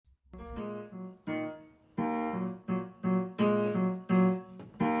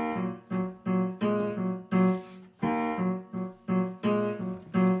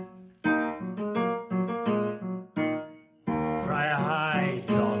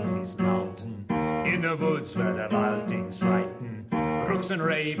in the woods where the wild things frighten. Rooks and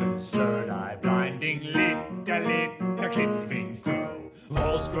ravens, third-eye blinding, lit a clipping crow.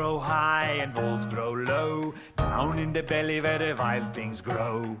 Walls grow high and walls grow low, down in the belly where the wild things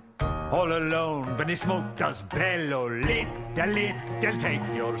grow. All alone when the smoke does bellow, lit, they'll take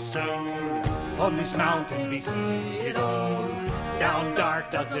your soul. On this mountain we see it all, down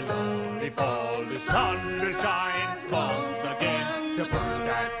dark does the lonely fall. The sun will shine once again to pull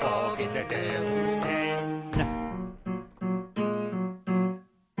that fog in the devil's den.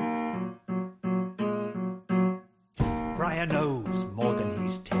 Brian knows more than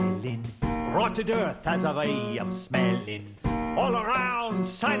he's telling. Rotted earth has a way of smelling. All around,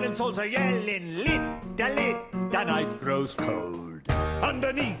 silent souls are yelling. Lit, the night grows cold.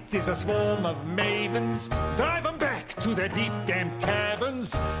 Underneath is a swarm of mavens. Drive 'em back to their deep, damp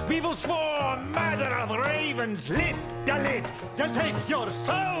caverns. We will swarm madder of ravens. Lit, they'll take your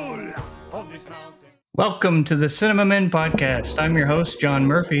soul on this mountain. Welcome to the Cinema Men Podcast. I'm your host, John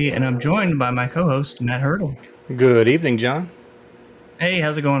Murphy, and I'm joined by my co-host, Matt Hurdle. Good evening, John. Hey,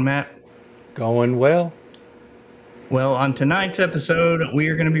 how's it going, Matt? Going well. Well, on tonight's episode, we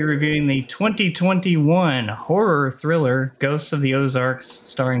are going to be reviewing the 2021 horror thriller Ghosts of the Ozarks,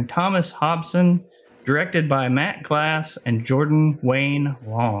 starring Thomas Hobson, directed by Matt Glass and Jordan Wayne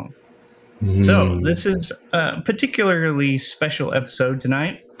Long. So, this is a particularly special episode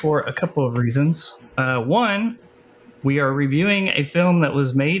tonight for a couple of reasons. One, we are reviewing a film that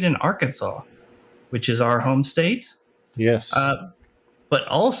was made in Arkansas, which is our home state. Yes. But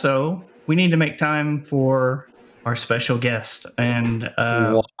also, we need to make time for our special guest. And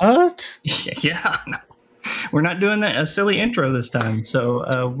what? Yeah, we're not doing a silly intro this time.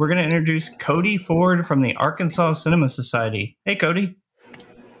 So we're going to introduce Cody Ford from the Arkansas Cinema Society. Hey, Cody.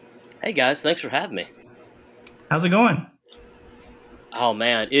 Hey, guys. Thanks for having me. How's it going? Oh,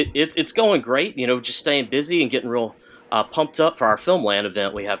 man. It's going great. You know, just staying busy and getting real pumped up for our Filmland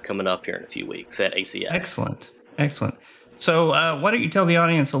event we have coming up here in a few weeks at ACS. Excellent. So why don't you tell the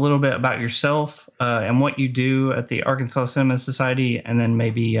audience a little bit about yourself and what you do at the Arkansas Cinema Society, and then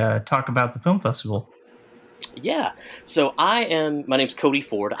maybe talk about the film festival. Yeah. So my name's Cody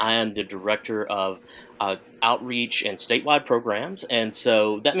Ford. I am the director of outreach and statewide programs. And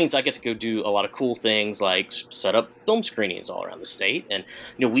so that means I get to go do a lot of cool things like set up film screenings all around the state. And,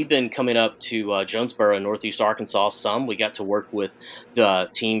 you know, we've been coming up to Jonesboro in Northeast Arkansas some. We got to work with the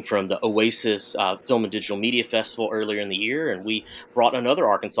team from the Oasis Film and Digital Media Festival earlier in the year. And we brought another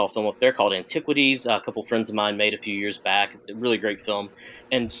Arkansas film up there called Antiquities. A couple friends of mine made a few years back. A really great film.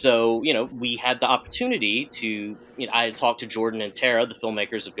 And so, you know, we had the opportunity to, you know, I had talked to Jordan and Tara, the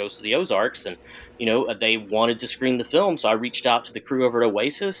filmmakers of Ghosts of the Ozarks, and, you know, they wanted to screen the film. So I reached out to the crew over at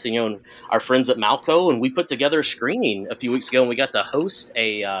Oasis, and, you know, and our friends at Malco, and we put together a screening a few weeks ago, and we got to host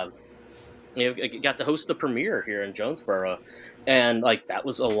the premiere here in Jonesboro. And like, that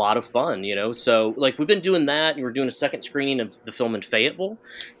was a lot of fun, you know? So like, we've been doing that, and we're doing a second screening of the film in Fayetteville.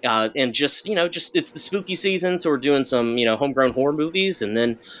 And just, you know, it's the spooky season. So we're doing some, you know, homegrown horror movies. And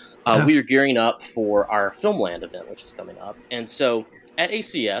then we are gearing up for our Filmland event, which is coming up. And so at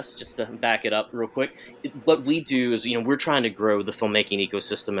ACS, just to back it up real quick, what we do is, you know, we're trying to grow the filmmaking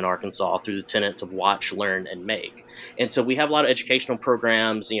ecosystem in Arkansas through the tenets of watch, learn, and make. And so we have a lot of educational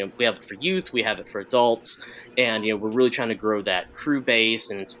programs. You know, we have it for youth, we have it for adults, and, you know, we're really trying to grow that crew base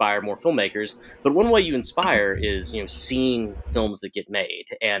and inspire more filmmakers. But one way you inspire is, you know, seeing films that get made.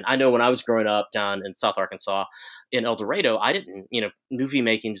 And I know when I was growing up down in South Arkansas, in El Dorado, I didn't, you know, movie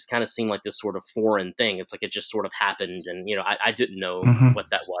making just kind of seemed like this sort of foreign thing. It's like it just sort of happened, and, you know, I didn't know what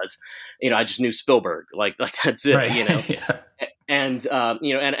that was. You know, I just knew Spielberg, like that's it, right. You know. Yeah. And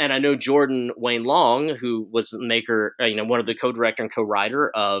you know, and I know Jordan Wayne Long, who was the maker, you know, one of the co-director and co-writer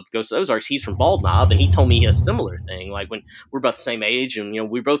of Ghost of Ozarks. He's from Bald Knob, and he told me a similar thing. Like, when we're about the same age, and, you know,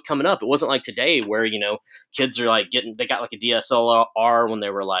 we're both coming up. It wasn't like today where, you know, kids are like they got like a DSLR when they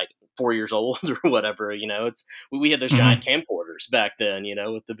were like 4 years old or whatever. You know, we had those giant camcorders back then, you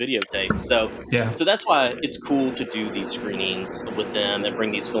know, with the videotapes. So so that's why it's cool to do these screenings with them and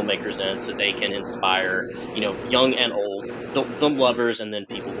bring these filmmakers in so they can inspire, you know, young and old film lovers, and then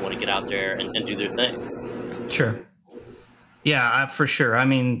people who want to get out there and do their thing. Sure. Yeah, for sure. I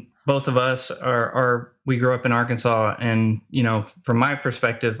mean, both of us we grew up in Arkansas, and, you know, from my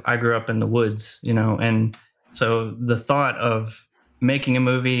perspective, I grew up in the woods, you know, and so the thought of making a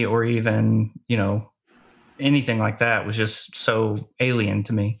movie or even, you know, anything like that was just so alien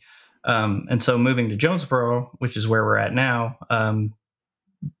to me. And so moving to Jonesboro, which is where we're at now,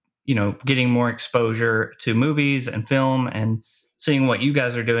 you know, getting more exposure to movies and film and seeing what you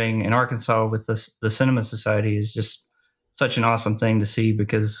guys are doing in Arkansas with the Cinema Society is just such an awesome thing to see,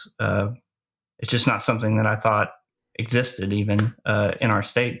 because It's just not something that I thought existed even in our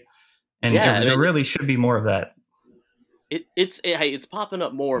state. And there Yeah, really should be more of that. It's popping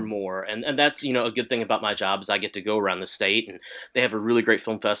up more and more, and that's a good thing about my job is I get to go around the state, and they have a really great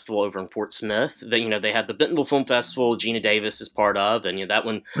film festival over in Fort Smith. They had the Bentonville Film Festival Gina Davis is part of, and that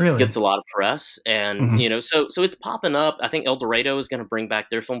one Really? gets a lot of press, and Mhm. so it's popping up. I think El Dorado is going to bring back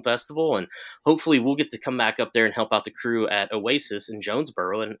their film festival, and hopefully we'll get to come back up there and help out the crew at Oasis in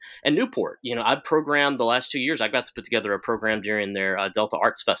Jonesboro and Newport. I programmed the last 2 years. I got to put together a program during their Delta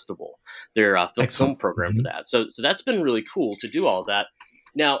Arts Festival, their film Excellent. program for that. So that's been really cool to do all that.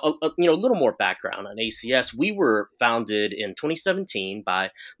 Now, a little more background on ACS. We were founded in 2017 by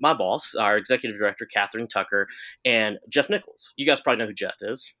my boss, our executive director, Catherine Tucker, and Jeff Nichols. You guys probably know who Jeff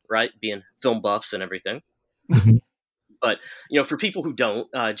is, right? Being film buffs and everything. Mhm. But for people who don't,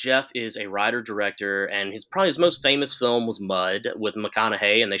 Jeff is a writer director, and his most famous film was Mud with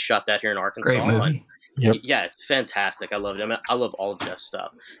McConaughey, and they shot that here in Arkansas. Great movie. Yep. Yeah, it's fantastic. I love it. I mean, I love all of Jeff's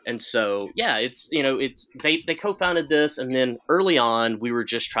stuff. And so, yeah, it's they co-founded this, and then early on, we were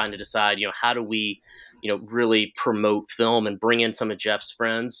just trying to decide, how do we, really promote film and bring in some of Jeff's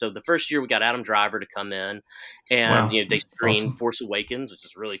friends. So the first year we got Adam Driver to come in, and Wow. they screened Awesome. Force Awakens, which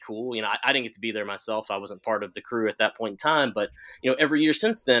is really cool. I didn't get to be there myself. I wasn't part of the crew at that point in time, but every year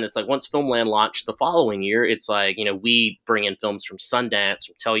since then, it's like once Filmland launched the following year, it's like we bring in films from Sundance,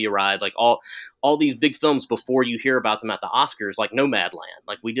 from Telluride, like all these big films before you hear about them at the Oscars, like Nomadland,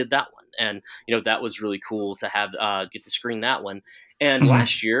 like we did that one, and that was really cool to have get to screen that one. And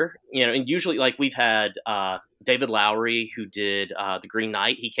last year, and usually like we've had David Lowery, who did The Green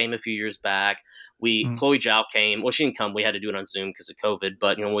Knight. He came a few years back. Chloe Zhao came. Well, she didn't come. We had to do it on Zoom because of COVID.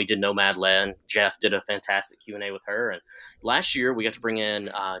 But when we did Nomadland, Jeff did a fantastic Q&A with her. And last year we got to bring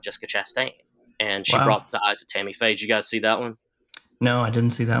in Jessica Chastain, and she brought The Eyes of Tammy Faye. Did you guys see that one? No, I didn't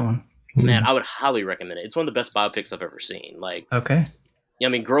see that one. Man, I would highly recommend it. It's one of the best biopics I've ever seen. Like, Okay.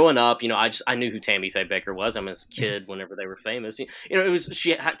 growing up, I knew who Tammy Faye Baker was. I mean, as a kid, whenever they were famous,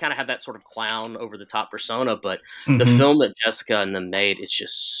 she kind of had that sort of clown over the top persona. But the film that Jessica and them made is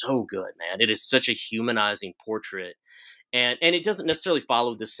just so good, man. It is such a humanizing portrait. And it doesn't necessarily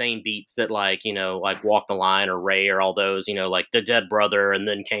follow the same beats that like Walk the Line or Ray or all those, like the dead brother and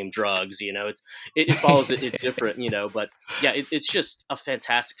then came drugs, it follows it different, but yeah, it's just a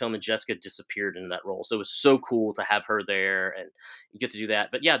fantastic film, and Jessica disappeared into that role. So it was so cool to have her there and you get to do that.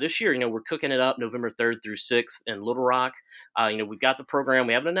 But yeah, this year, we're cooking it up November 3rd through 6th in Little Rock. We've got the program.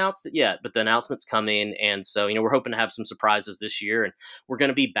 We haven't announced it yet, but the announcement's coming. And so, we're hoping to have some surprises this year, and we're going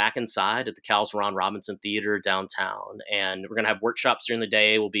to be back inside at the Cal's Ron Robinson Theater downtown. And we're going to have workshops during the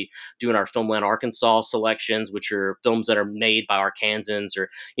day. We'll be doing our Filmland Arkansas selections, which are films that are made by Arkansans or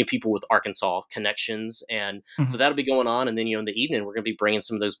people with Arkansas connections. And so that'll be going on. And then, in the evening, we're going to be bringing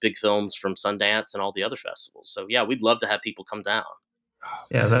some of those big films from Sundance and all the other festivals. So yeah, we'd love to have people come down.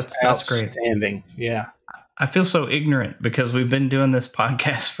 Yeah, that's great. Outstanding. Yeah. I feel so ignorant because we've been doing this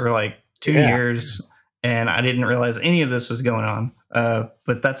podcast for like 2 years, and I didn't realize any of this was going on.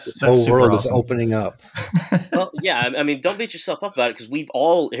 But that's The whole super world awesome. is opening up. Well, yeah, I mean, don't beat yourself up about it, because we've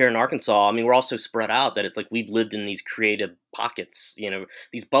all here in Arkansas, I mean, we're all so spread out that it's like we've lived in these creative pockets,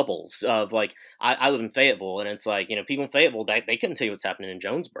 these bubbles of like, I live in Fayetteville, and it's like, people in Fayetteville, they couldn't tell you what's happening in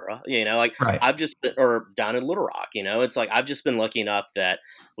Jonesboro, like Right. I've just been, or down in Little Rock, it's like I've just been lucky enough that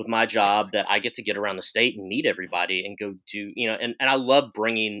with my job that I get to get around the state and meet everybody and go do, and I love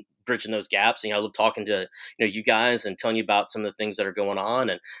bridging those gaps. I love talking to you guys and telling you about some of the things that are going on,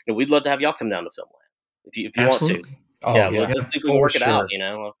 and we'd love to have y'all come down to Filmland if you want to. Absolutely. Oh, Yeah, yeah. let's see if we can For work it out.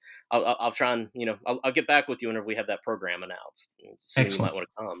 sure. I'll try and I'll get back with you whenever we have that program announced. See when you might Excellent. want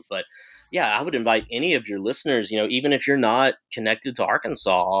to come. But yeah, I would invite any of your listeners. Even if you're not connected to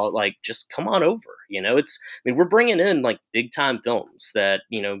Arkansas, like just come on over. We're bringing in like big time films that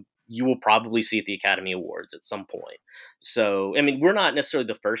you will probably see at the Academy Awards at some point. So, we're not necessarily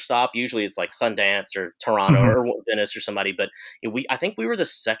the first stop. Usually it's like Sundance or Toronto or Venice or somebody. But I think we were the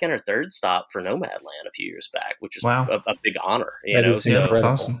second or third stop for Nomadland a few years back, which is Wow. a big honor. That is Yeah, incredible. that's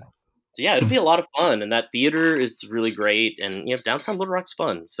awesome. So yeah, it'll be a lot of fun. And that theater is really great. And, downtown Little Rock's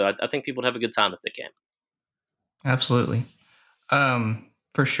fun. So I think people would have a good time if they can. Absolutely.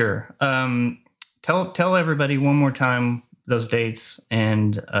 For sure. Tell everybody one more time those dates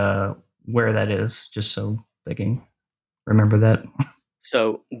and where that is, just so they can remember that.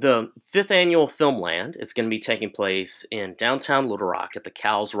 So the 5th annual Filmland is going to be taking place in downtown Little Rock at the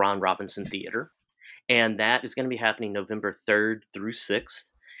Cal's Ron Robinson Theater. And that is going to be happening November 3rd through 6th.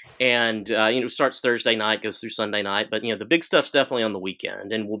 And starts Thursday night, goes through Sunday night. But the big stuff's definitely on the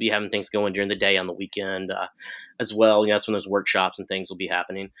weekend, and we'll be having things going during the day on the weekend as well. That's when those workshops and things will be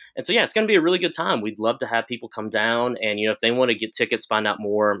happening. And so it's going to be a really good time. We'd love to have people come down, and if they want to get tickets, find out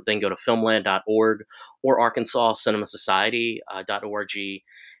more, they can go to filmland.org or arkansascinemasociety.org.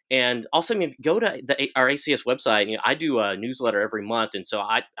 And also, go to our ACS website. I do a newsletter every month, and so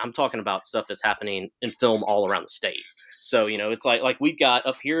I'm talking about stuff that's happening in film all around the state. So it's like we've got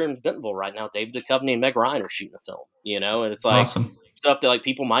up here in Bentonville right now, David Duchovny and Meg Ryan are shooting a film. And it's like Awesome. Stuff that like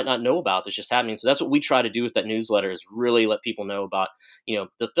people might not know about that's just happening. So that's what we try to do with that newsletter, is really let people know about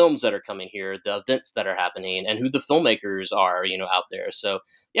the films that are coming here, the events that are happening, and who the filmmakers are out there. So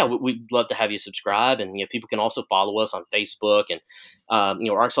we'd love to have you subscribe, and people can also follow us on Facebook and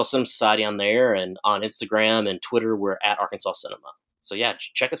Arkansas Cinema Society on there, and on Instagram and Twitter we're at Arkansas Cinema. So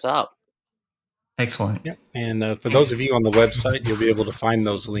check us out. Excellent. Yep. And for those of you on the website, you'll be able to find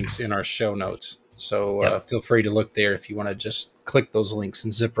those links in our show notes. So feel free to look there if you want to just click those links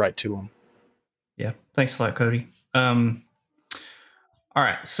and zip right to them. Yeah. Thanks a lot, Cody. All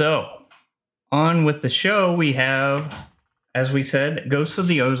right. So on with the show, we have, as we said, Ghosts of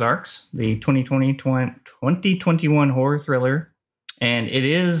the Ozarks, the 2021 horror thriller. And it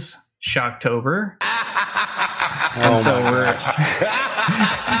is Shocktober. And so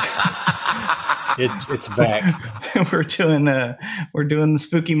it's back. we're doing the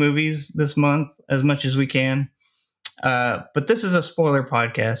spooky movies this month as much as we can. But this is a spoiler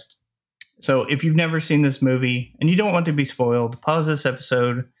podcast. So if you've never seen this movie and you don't want to be spoiled, pause this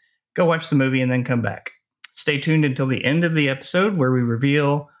episode, go watch the movie, and then come back. Stay tuned until the end of the episode where we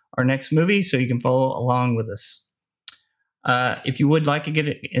reveal our next movie so you can follow along with us. If you would like to get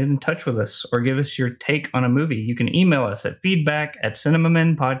in touch with us or give us your take on a movie, you can email us at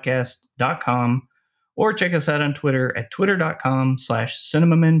feedback@cinemamenpodcast.com or check us out on Twitter at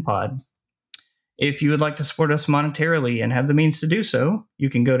twitter.com/cinemamenpod. If you would like to support us monetarily and have the means to do so, you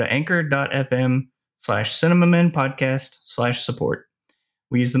can go to anchor.fm/cinemamenpodcast/support.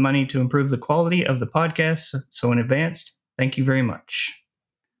 We use the money to improve the quality of the podcast, so in advance, thank you very much.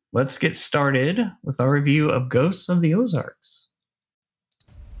 Let's get started with our review of Ghosts of the Ozarks.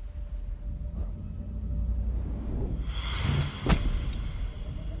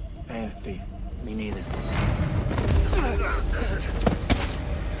 I ain't a thief. Me neither.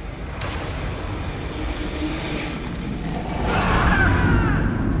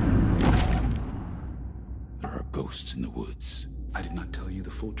 There are ghosts in the woods. I did not tell you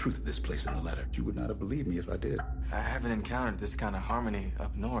the full truth of this place in the letter. You would not have believed me if I did. I haven't encountered this kind of harmony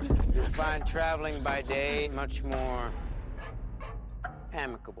up north. You'll find traveling by day much more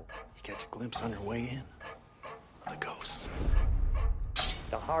amicable. You catch a glimpse on your way in of the ghosts.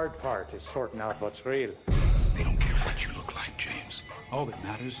 The hard part is sorting out what's real. They don't care what you look like, James. All that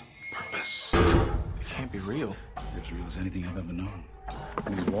matters, purpose. It can't be real. They're as real as anything I've ever known.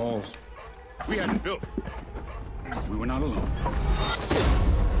 These walls, we hadn't built. We were not alone.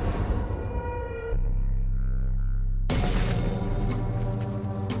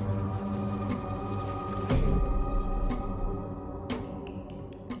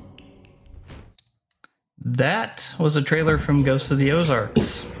 That was a trailer from Ghosts of the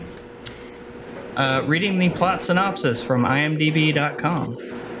Ozarks. Reading the plot synopsis from imdb.com.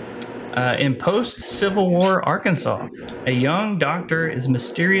 In post-Civil War Arkansas, a young doctor is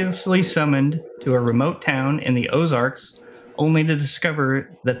mysteriously summoned to a remote town in the Ozarks, only to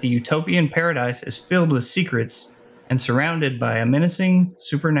discover that the utopian paradise is filled with secrets and surrounded by a menacing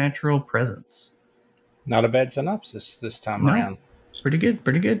supernatural presence. Not a bad synopsis this time around. Pretty good,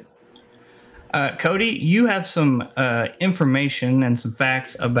 pretty good. Cody, you have some information and some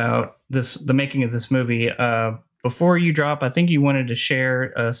facts about the making of this movie. Before you drop, I think you wanted to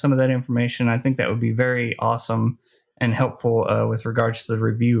share some of that information. I think that would be very awesome and helpful with regards to the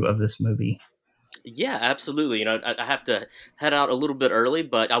review of this movie. Yeah, absolutely. I have to head out a little bit early,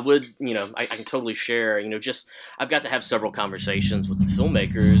 but I would, I can totally share, just I've got to have several conversations with the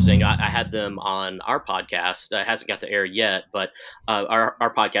filmmakers, and I had them on our podcast. It hasn't got to air yet, but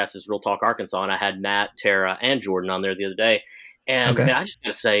our podcast is Real Talk Arkansas, and I had Matt, Tara, and Jordan on there the other day. And Okay. man, I just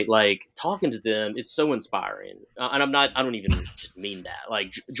gotta say, like, talking to them, it's so inspiring. And I don't even mean that.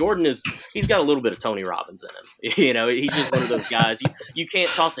 Like, Jordan he's got a little bit of Tony Robbins in him. He's just one of those guys. You can't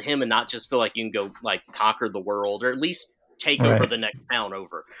talk to him and not just feel like you can go, like, conquer the world, or at least take over the next town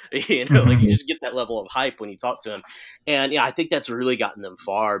over. Like, you just get that level of hype when you talk to him. And I think that's really gotten them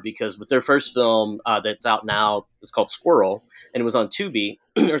far, because with their first film that's out now, it's called Squirrel, and it was on Tubi,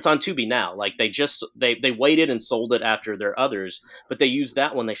 or it's on Tubi now. Like, they waited and sold it after their others, but they used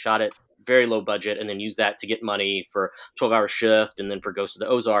that one. They shot it very low budget, and then use that to get money for 12-hour shift, and then for Ghost of the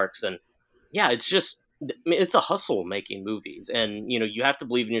Ozarks. And yeah, it's just, I mean, it's a hustle making movies, and you have to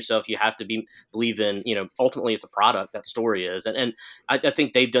believe in yourself. You have to believe in, ultimately it's a product, that story is, and I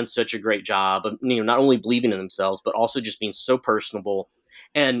think they've done such a great job of not only believing in themselves, but also just being so personable.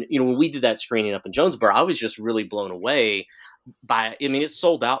 And when we did that screening up in Jonesboro, I was just really blown away by. I mean, it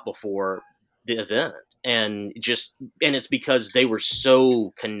sold out before the event, and it's because they were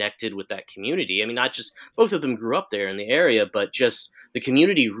so connected with that community. I mean, not just, both of them grew up there in the area, but just the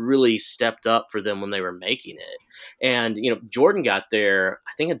community really stepped up for them when they were making it. And Jordan got there,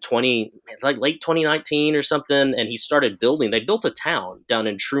 I think like late 2019 or something, and he started building. They built a town down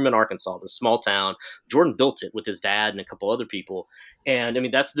in Truman, Arkansas, this small town. Jordan built it with his dad and a couple other people, and I mean,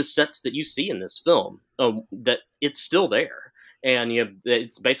 that's the sets that you see in this film. That it's still there. And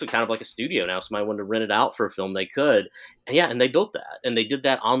it's basically kind of like a studio now. Somebody wanted to rent it out for a film, they could. And yeah, and they built that, and they did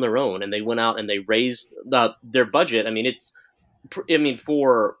that on their own, and they went out and they raised their budget. I mean,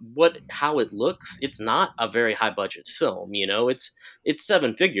 for how it looks, it's not a very high budget film. It's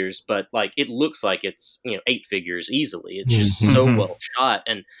 7 figures, but like it looks like it's 8 figures easily. It's just so well shot,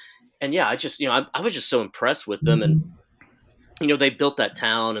 and yeah, I was just so impressed with them, and they built that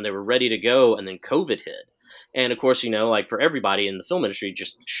town, and they were ready to go, and then COVID hit. And of course, like for everybody in the film industry,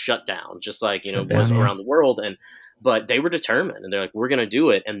 just shut down, just like, was around the world. But they were determined, and they're like, we're going to do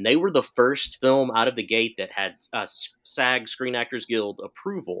it. And they were the first film out of the gate that had SAG, Screen Actors Guild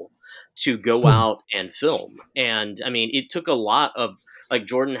approval to go out and film. And I mean, it took a lot of, like,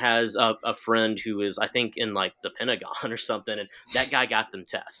 Jordan has a friend who is, I think, in like the Pentagon or something. And that guy got them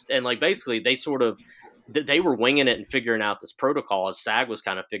tests. And like, basically they were winging it and figuring out this protocol as SAG was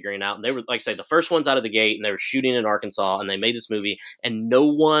kind of figuring out. And they were, like I say, the first ones out of the gate, and they were shooting in Arkansas, and they made this movie, and no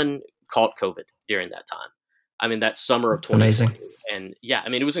one caught COVID during that time. I mean, that summer of 2020. Amazing. And yeah, I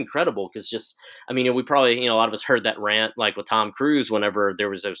mean, it was incredible because we probably, a lot of us heard that rant like with Tom Cruise whenever there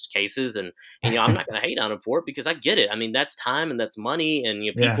was those cases, and I'm not going to hate on him for it because I get it. I mean, that's time and that's money, and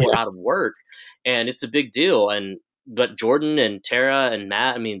people are out of work, and it's a big deal. But Jordan and Tara and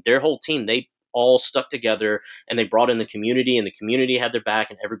Matt, I mean, their whole team, they all stuck together, and they brought in the community, and the community had their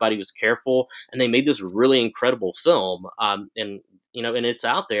back, and everybody was careful, and they made this really incredible film. And it's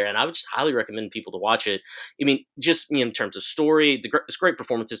out there, and I would just highly recommend people to watch it. I mean, just in terms of story, it's great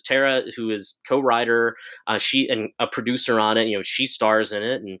performances. Tara, who is co-writer, she and a producer on it, she stars in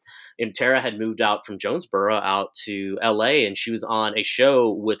it, and Tara had moved out from Jonesboro out to LA, and she was on a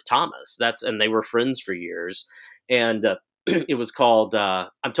show with Thomas. And they were friends for years, and it was called I'm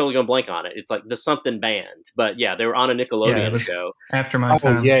totally going blank on it. It's like the something band, but yeah, they were on a Nickelodeon show. After My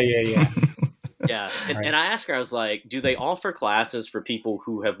Time. Yeah. Yeah. And I asked her, I was like, do they offer classes for people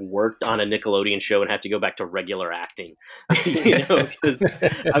who have worked on a Nickelodeon show and have to go back to regular acting? Because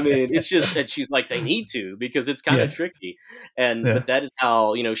I mean, it's just, and she's like, they need to, because it's kind of tricky. But that is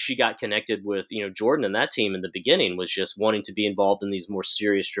how, she got connected with, Jordan and that team in the beginning, was just wanting to be involved in these more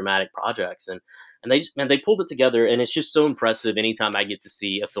serious, dramatic projects. And they pulled it together, and it's just so impressive anytime I get to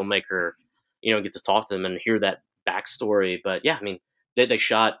see a filmmaker, get to talk to them and hear that backstory. But yeah, I mean, they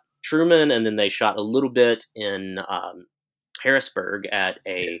shot Truman, and then they shot a little bit in Harrisburg at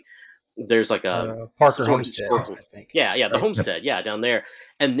there's like a Parker Homestead, I think. Yeah, the homestead, down there.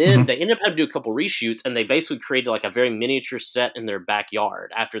 And then they ended up having to do a couple reshoots, and they basically created like a very miniature set in their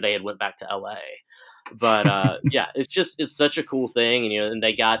backyard after they had went back to LA. But yeah, it's such a cool thing, and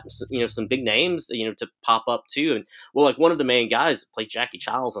they got some big names to pop up too. And well, like one of the main guys played Jackie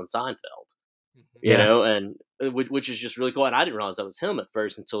Childs on Seinfeld, and which is just really cool. And I didn't realize that was him at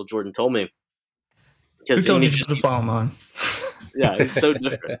first until Jordan told me. Who told you to put the bomb on? Yeah, it's so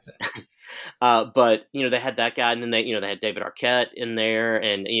different. But they had that guy, and then they had David Arquette in there,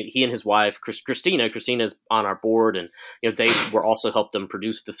 and he and his wife Christina's on our board, and they were also helped them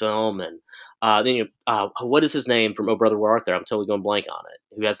produce the film. And then what is his name from Oh Brother Where Art Thou? I'm totally going blank on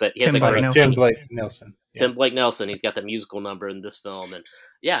it. Who has that? He has Tim Blake Nelson. Tim Blake Nelson. He's got that musical number in this film, and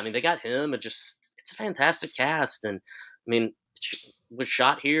yeah, I mean, they got him, and it's a fantastic cast. And I mean, was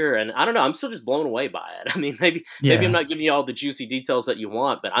shot here, and I don't know, I'm still just blown away by it. I mean, maybe I'm not giving you all the juicy details that you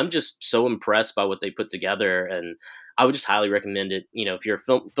want, but I'm just so impressed by what they put together, and I would just highly recommend it. If you're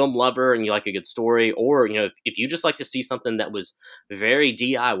a film lover and you like a good story, or if you just like to see something that was very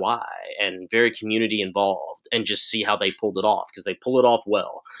DIY and very community involved, and just see how they pulled it off, because they pull it off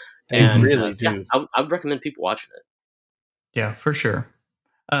well. They really do. I would recommend people watching it. Yeah, for sure.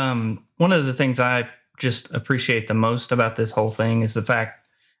 One of the things I just appreciate the most about this whole thing is the fact,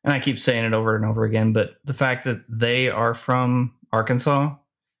 and I keep saying it over and over again, but the fact that they are from Arkansas,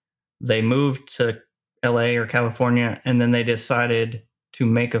 they moved to LA or California, and then they decided to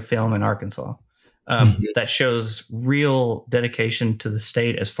make a film in Arkansas. That shows real dedication to the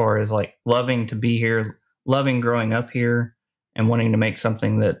state as far as like loving to be here, loving growing up here, and wanting to make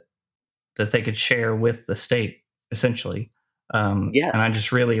something that they could share with the state, essentially. And I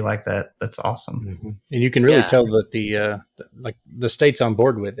just really like that. That's awesome. And you can really tell that the state's on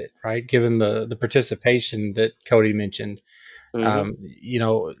board with it, right? Given the participation that Cody mentioned. You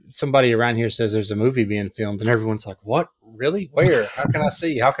know, somebody around here says there's a movie being filmed, and everyone's like, "What? Really? Where? How can I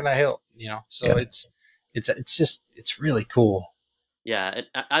see? How can I help?" You know, so it's really cool. Yeah,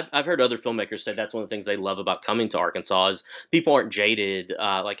 I've heard other filmmakers say that's one of the things they love about coming to Arkansas is people aren't jaded.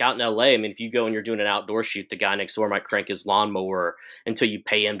 Like out in LA, I mean, if you go and you're doing an outdoor shoot, the guy next door might crank his lawnmower until you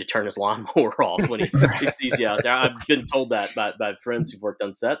pay him to turn his lawnmower off when he sees you out there. I've been told that by friends who've worked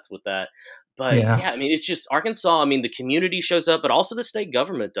on sets with that. But yeah, I mean, it's just Arkansas. I mean, the community shows up, but also the state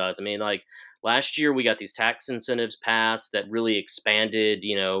government does. I mean, like last year we got these tax incentives passed that really expanded,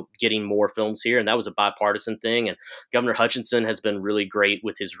 you know, getting more films here. And that was a bipartisan thing. And Governor Hutchinson has been really great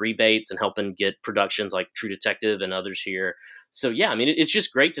with his rebates and helping get productions like True Detective and others here. So, yeah, I mean, it's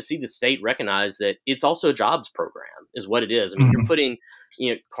just great to see the state recognize that it's also a jobs program is what it is. I mean, you're putting,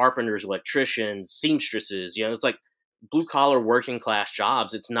 you know, carpenters, electricians, seamstresses, you know, it's like blue collar working class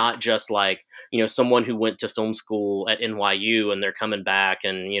jobs. It's not just like, you know, someone who went to film school at NYU and they're coming back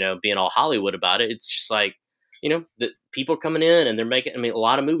and, you know, being all Hollywood about it. It's just like, you know, the people are coming in and they're making, I mean, a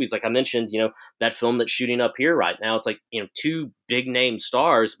lot of movies, like I mentioned, you know, that film that's shooting up here right now, it's like, you know, 2 big name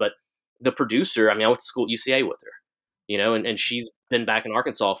stars, but the producer, I mean, I went to school at UCA with her, you know, and she's been back in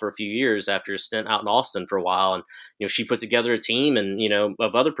Arkansas for a few years after a stint out in Austin for a while. And, you know, she put together a team and, you know,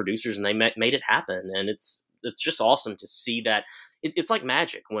 of other producers and they made it happen. And it's just awesome to see that. It's like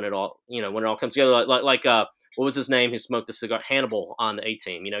magic when it all, you know, when it all comes together. Like what was his name who smoked the cigar? Hannibal on the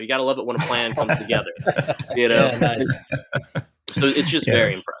A-Team. You know, you got to love it when a plan comes together. You know, so it's just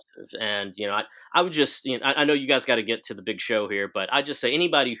very impressive. And you know, I would just, you know, I know you guys got to get to the big show here, but I just say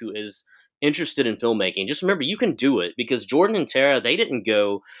anybody who is interested in filmmaking, just remember you can do it because Jordan and Tara, they didn't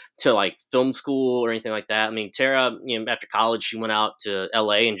go to like film school or anything like that. I mean, Tara, you know, after college, she went out to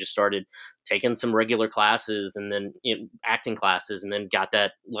LA and just started taking some regular classes and then, you know, acting classes, and then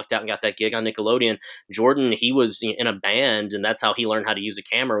lucked out and got that gig on Nickelodeon. Jordan, he was, you know, in a band, and that's how he learned how to use a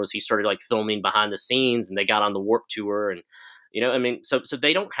camera. Was he started like filming behind the scenes, and they got on the Warp Tour, and you know, I mean, so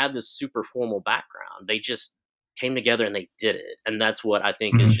they don't have this super formal background. They just came together and they did it, and that's what I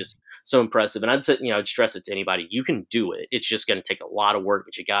think is just so impressive. And I'd say, you know, I'd stress it to anybody: you can do it. It's just going to take a lot of work,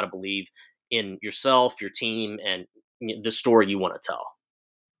 but you got to believe in yourself, your team, and you know, the story you want to tell.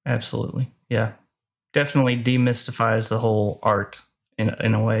 Absolutely. Yeah. Definitely demystifies the whole art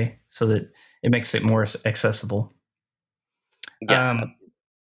in a way so that it makes it more accessible. Yeah.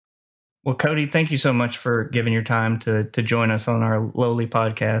 Well, Cody, thank you so much for giving your time to join us on our lowly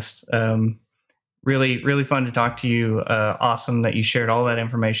podcast. Really, really fun to talk to you. Awesome that you shared all that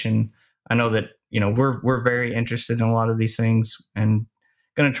information. I know that, you know, we're very interested in a lot of these things and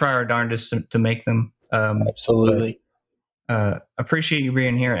going to try our darndest to make them. Absolutely. Appreciate you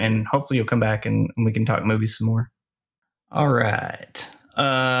being here, and hopefully you'll come back and we can talk movies some more. All right.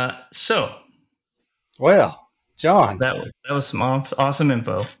 So, well, John, that was some awesome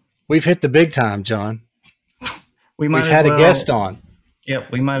info. We've hit the big time, John. We've had a guest on.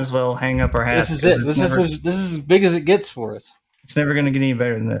 Yep, we might as well hang up our hats. This is it. This is as big as it gets for us. It's never going to get any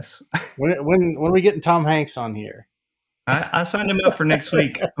better than this. When are we getting Tom Hanks on here? I signed him up for next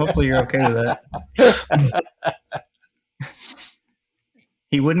week. Hopefully you're okay with that.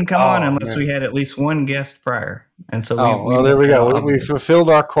 He wouldn't come on unless we had at least one guest prior. And so there we go. We fulfilled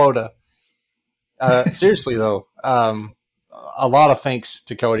our quota. Seriously though, a lot of thanks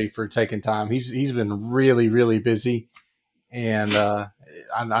to Cody for taking time. He's been really, really busy, and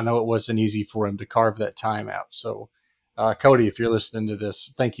I know it wasn't easy for him to carve that time out. So, Cody, if you're listening to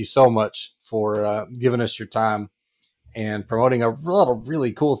this, thank you so much for giving us your time and promoting a lot of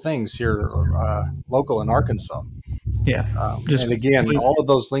really cool things here local in Arkansas. Yeah. And again, all of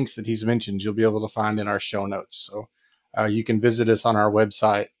those links that he's mentioned, you'll be able to find in our show notes. So you can visit us on our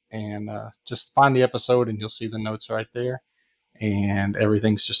website and just find the episode and you'll see the notes right there. And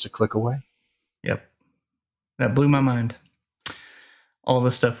everything's just a click away. Yep. That blew my mind. All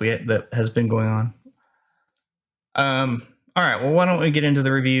the stuff that has been going on. All right. Well, why don't we get into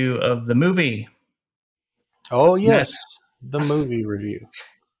the review of the movie? Oh, yes. The movie review.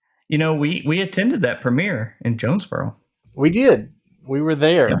 You know, we attended that premiere in Jonesboro. We did. We were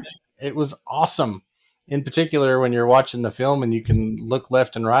there. Yeah. It was awesome. In particular, when you're watching the film and you can look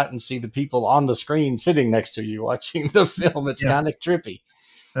left and right and see the people on the screen sitting next to you watching the film. It's kind of trippy.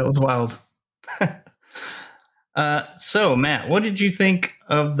 That was wild. So, Matt, what did you think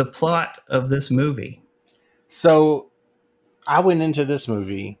of the plot of this movie? So I went into this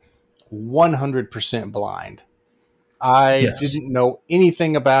movie 100% blind. I Yes. didn't know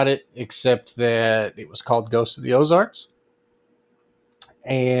anything about it except that it was called Ghost of the Ozarks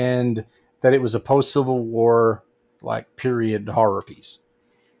and that it was a post Civil War like period horror piece.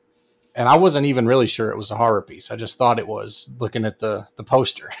 And I wasn't even really sure it was a horror piece. I just thought it was looking at the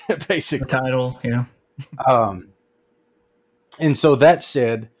poster, The basically. title, yeah. Um, and so that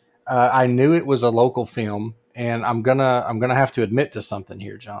said, I knew it was a local film, and I'm gonna have to admit to something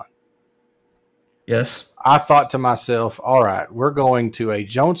here, John. Yes. I thought to myself, all right, we're going to a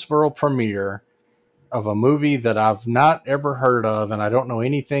Jonesboro premiere of a movie that I've not ever heard of and I don't know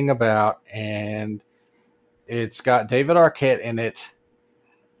anything about, and it's got David Arquette in it,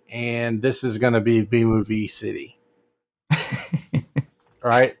 and this is going to be B movie city.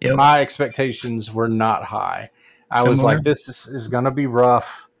 Right? Yep. My expectations were not high. I was Similar. like, this is going to be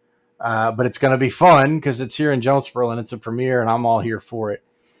rough, but it's going to be fun because it's here in Jonesboro and it's a premiere, and I'm all here for it.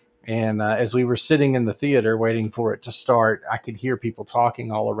 And as we were sitting in the theater waiting for it to start, I could hear people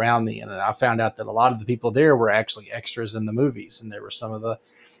talking all around me, and I found out that a lot of the people there were actually extras in the movies, and there were some of the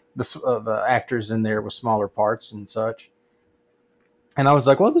actors in there with smaller parts and such. And I was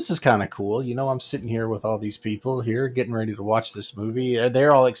like, well, this is kind of cool. You know, I'm sitting here with all these people here getting ready to watch this movie.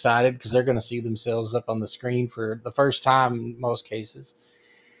 They're all excited because they're going to see themselves up on the screen for the first time in most cases.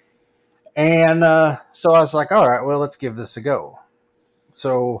 And so I was like, all right, well, let's give this a go.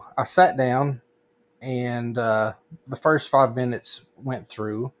 So I sat down, and the first 5 minutes went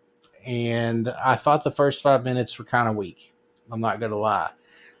through, and I thought the first 5 minutes were kind of weak. I'm not going to lie.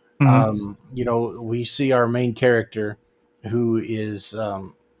 Mhm. You know, we see our main character, who is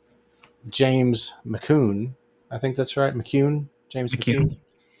James McCune. I think that's right. James McCune, McCune.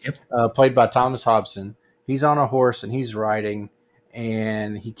 Yep. played by Thomas Hobson. He's on a horse and he's riding,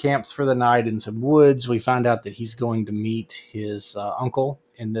 and he camps for the night in some woods. We find out that he's going to meet his uncle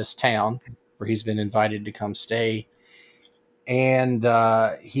in this town where he's been invited to come stay. And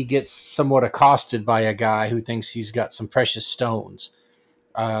he gets somewhat accosted by a guy who thinks he's got some precious stones.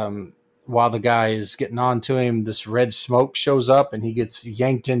 While the guy is getting on to him, this red smoke shows up and he gets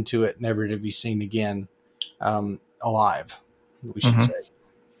yanked into it, never to be seen again, alive, we should say. Mhm.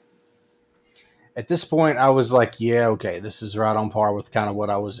 At this point, I was like, yeah, okay, this is right on par with kind of what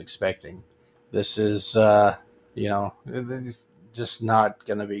I was expecting. This is, it's just not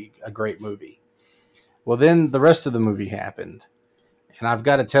going to be a great movie. Well, then the rest of the movie happened. And I've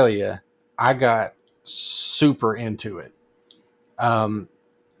got to tell you, I got super into it. Um,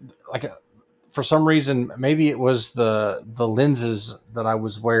 like for some reason, maybe it was the lenses that I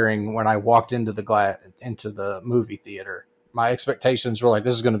was wearing when I walked into the movie theater. My expectations were like,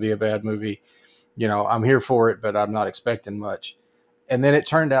 this is going to be a bad movie. You know, I'm here for it, but I'm not expecting much. And then it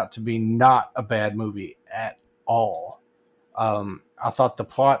turned out to be not a bad movie at all. I thought the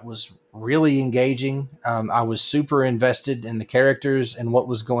plot was really engaging. I was super invested in the characters and what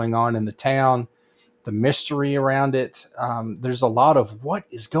was going on in the town, the mystery around it. There's a lot of what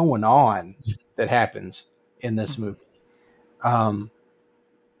is going on that happens in this movie. And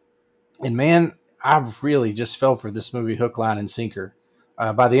man, I really just fell for this movie hook, line, and sinker.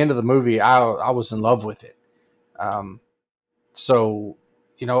 By the end of the movie, I was in love with it. Um, so,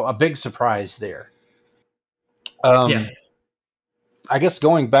 you know, a big surprise there. Yeah. I guess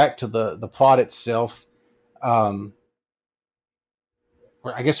going back to the plot itself, um,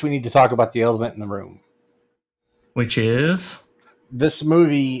 I guess we need to talk about the elephant in the room. Which is This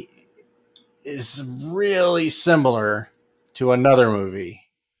movie is really similar to another movie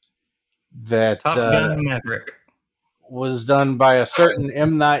that Top Gun Maverick. was done by a certain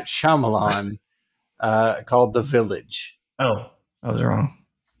M. Night Shyamalan called The Village. Oh, I was wrong.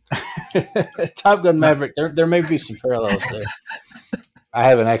 Top Gun Maverick, there may be some parallels there. I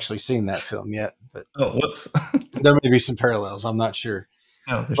haven't actually seen that film yet, but Oh, whoops. there may be some parallels. I'm not sure.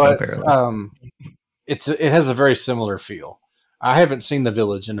 No, there's But no parallel. it has a very similar feel. I haven't seen The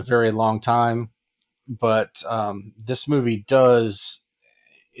Village in a very long time, but this movie does.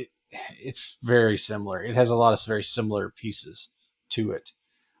 It's very similar. It has a lot of very similar pieces to it.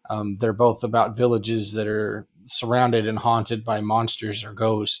 They're both about villages that are surrounded and haunted by monsters or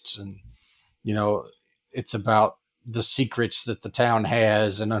ghosts, and you know, it's about the secrets that the town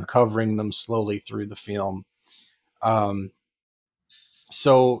has and uncovering them slowly through the film. Um,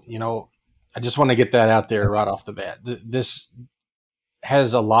 so you know, I just want to get that out there right off the bat. This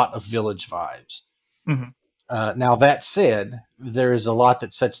has a lot of village vibes. Mhm. Now, that said, there is a lot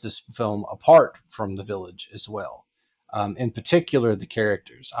that sets this film apart from The Village as well. In particular, the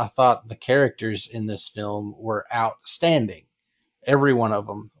characters. I thought the characters in this film were outstanding. Every one of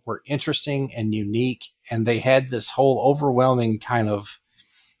them were interesting and unique, and they had this whole overwhelming kind of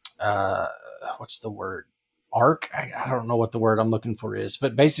what's the word? Arc? I don't know what the word I'm looking for is,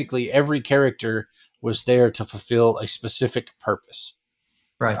 but basically every character was there to fulfill a specific purpose.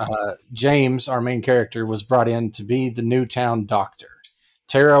 Right. James, our main character, was brought in to be the Newtown doctor.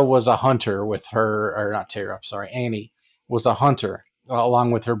 Tara was a hunter with her, or not Tara, I'm sorry, Annie was a hunter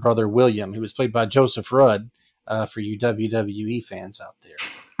along with her brother William, who was played by Joseph Rudd, for you WWE fans out there.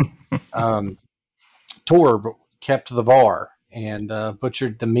 Torb kept the bar and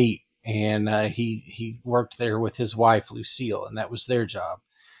butchered the meat, and he worked there with his wife Lucille, and that was their job.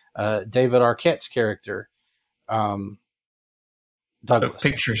 David Arquette's character, Douglas.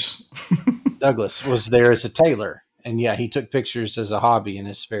 Pictures. Douglas was there as a tailor, and yeah, he took pictures as a hobby in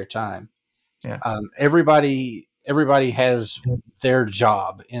his spare time. Yeah. Everybody has their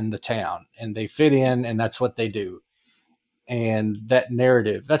job in the town, and they fit in, and that's what they do. And that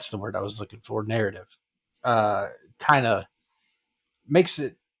narrative, that's the word I was looking for, narrative, kind of makes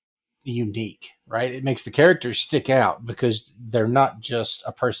it unique, right? It makes the characters stick out because they're not just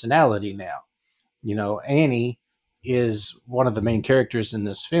a personality now. You know, Annie is one of the main characters in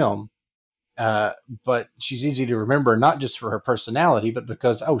this film, but she's easy to remember, not just for her personality, but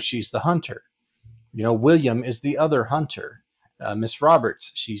because, oh, she's the hunter. You know, William is the other hunter. Miss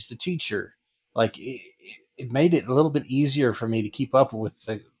Roberts, she's the teacher. Like, it made it a little bit easier for me to keep up with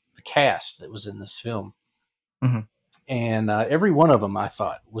the cast that was in this film. Mm-hmm. And every one of them, I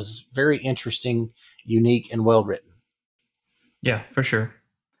thought, was very interesting, unique, and well written. Yeah, for sure.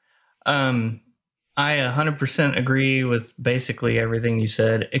 I 100% agree with basically everything you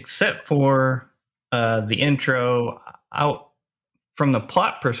said, except for the intro. From the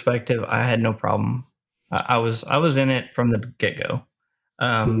plot perspective, I had no problem. I was in it from the get-go.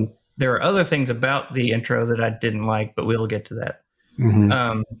 There are other things about the intro that I didn't like, but we'll get to that.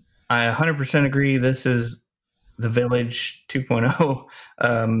 Mm-hmm. I 100% agree. This is The Village 2.0.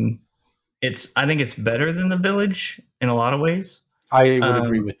 I think it's better than The Village in a lot of ways. I would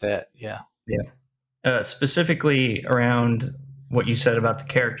agree with that. Yeah. Yeah. Specifically around what you said about the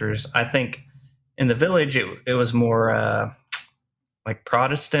characters, I think in The Village it was more like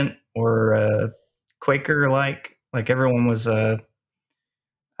Protestant or Quaker like everyone was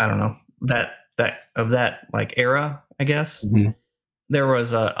I don't know, that of that like era, I guess. Mm-hmm. There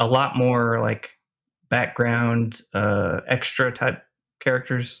was a lot more like background extra type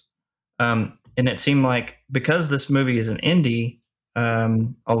characters, and it seemed like because this movie is an indie,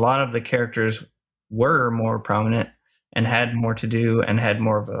 a lot of the characters were more prominent and had more to do and had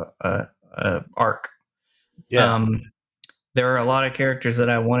more of a arc. Yeah. There are a lot of characters that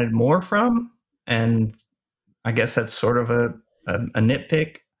I wanted more from, and I guess that's sort of a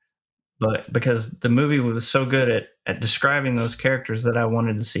nitpick, but because the movie was so good at describing those characters that I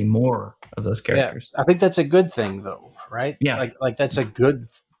wanted to see more of those characters. Yeah, I think that's a good thing, though, right? Yeah. Like that's a good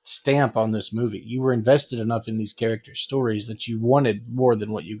stamp on this movie. You were invested enough in these character stories that you wanted more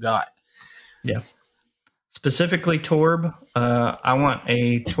than what you got. Yeah. Specifically Torb. I want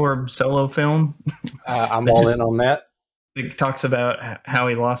a Torb solo film. I'm all in on that. It talks about how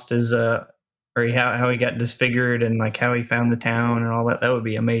he lost his how he got disfigured and like how he found the town and all that. That would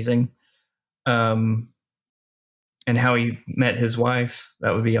be amazing. And how he met his wife.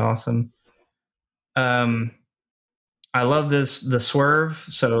 That would be awesome. I love the swerve.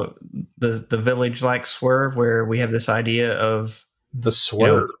 So the village like swerve where we have this idea of the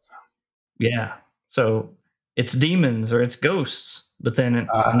swerve. Yeah. So it's demons or it's ghosts, but then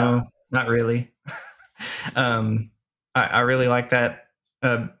no, not really. I really like that,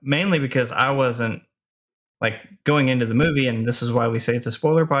 mainly because I wasn't like going into the movie, and this is why we say it's a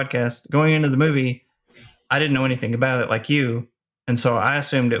spoiler podcast. Going into the movie, I didn't know anything about it like you, and so I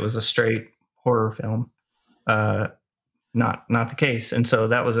assumed it was a straight horror film. Not the case, and so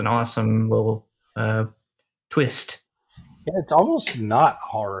that was an awesome little twist. Yeah, it's almost not a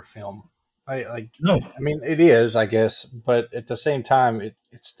horror film. No. I mean, it is, I guess, but at the same time,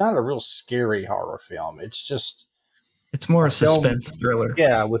 it's not a real scary horror film. It's more a suspense thriller.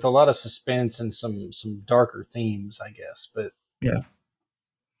 Yeah, with a lot of suspense and some darker themes, I guess. But yeah,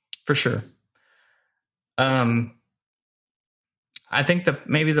 for sure. I think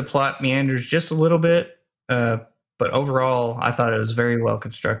maybe the plot meanders just a little bit, but overall, I thought it was very well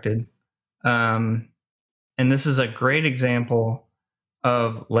constructed. And this is a great example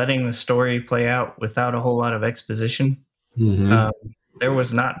of letting the story play out without a whole lot of exposition. Mm-hmm. There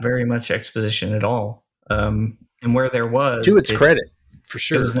was not very much exposition at all. And where there was, to its credit, for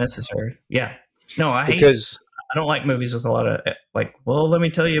sure, it was necessary. Yeah. No, I I don't like movies with a lot of like, well, let me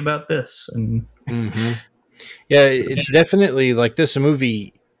tell you about this. And Yeah, it's definitely like this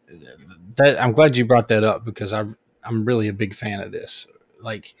movie. That I'm glad you brought that up because I'm really a big fan of this.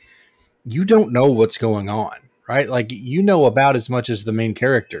 Like, you don't know what's going on, right? Like, you know about as much as the main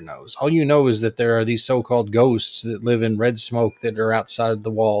character knows. All you know is that there are these so-called ghosts that live in red smoke that are outside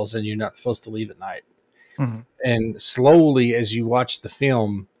the walls, and you're not supposed to leave at night. Mhm. And slowly, as you watch the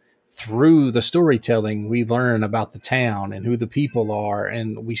film, through the storytelling, we learn about the town and who the people are,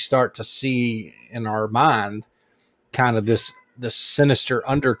 and we start to see in our mind kind of this sinister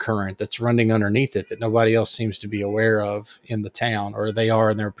undercurrent that's running underneath it that nobody else seems to be aware of in the town, or they are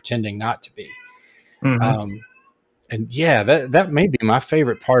and they're pretending not to be. Mhm. Um, and yeah, that may be my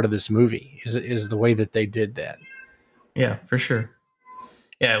favorite part of this movie is the way that they did that. Yeah, for sure.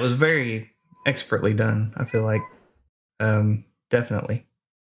 Yeah, it was very expertly done. I feel like, definitely.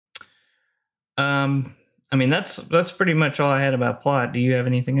 Um, I mean, that's pretty much all I had about plot. Do you have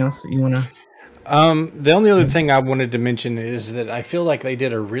anything else that you want to? The only other thing I wanted to mention is that I feel like they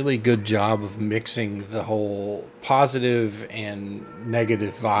did a really good job of mixing the whole positive and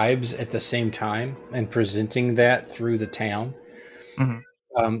negative vibes at the same time and presenting that through the town. Mhm.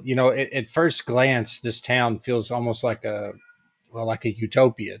 At first glance, this town feels almost like like a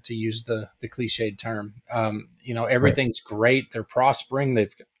utopia, to use the cliched term. Right. Everything's great. They're prospering.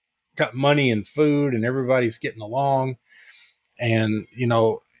 They've got money and food, and everybody's getting along. And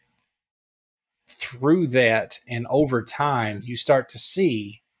through that and over time, you start to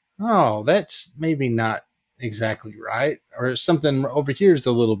see, oh, that's maybe not exactly right, or something over here is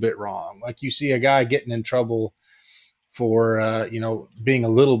a little bit wrong. Like, you see a guy getting in trouble for being a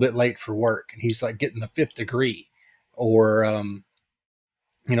little bit late for work, and he's like getting the fifth degree, or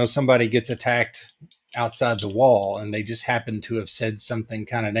somebody gets attacked outside the wall and they just happen to have said something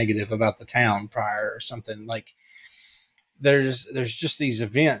kind of negative about the town prior or something. Like, there's just these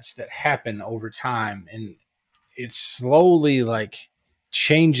events that happen over time, and it slowly like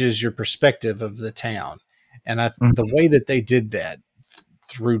changes your perspective of the town. And the Mhm. way that they did that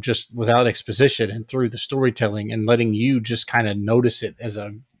through just without exposition and through the storytelling and letting you just kind of notice it as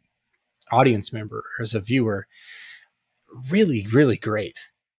a audience member, as a viewer, really, really great.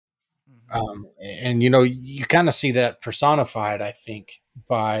 Mhm. And you kind of see that personified, I think,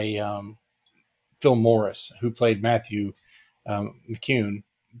 by Phil Morris, who played Matthew McCune,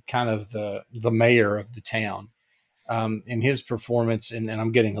 kind of the mayor of the town. In his performance, and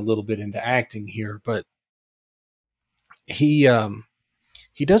I'm getting a little bit into acting here, but he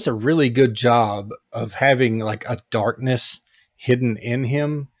he does a really good job of having like a darkness hidden in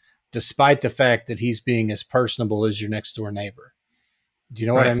him, despite the fact that he's being as personable as your next door neighbor. Do you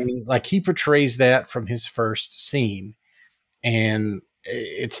know what I Right. mean? Like, he portrays that from his first scene, and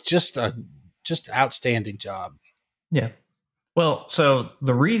it's just outstanding job. Yeah. Well, so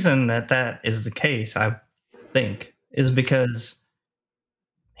the reason that is the case, I think, is because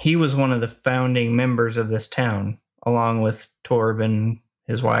he was one of the founding members of this town, along with Torb and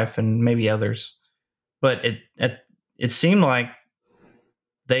his wife and maybe others. But it seemed like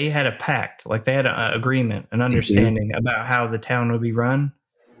they had a pact, like they had an agreement, an Mhm. understanding about how the town would be run.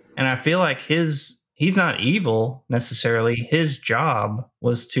 And I feel like he's not evil necessarily. His job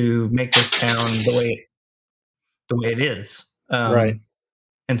was to make this town the way it is. Right.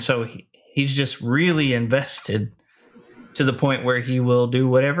 And so he's just really invested to the point where he will do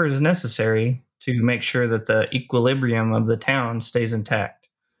whatever is necessary to make sure that the equilibrium of the town stays intact.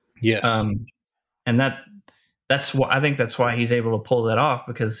 Yes. Um, and that's why I think that's why he's able to pull that off,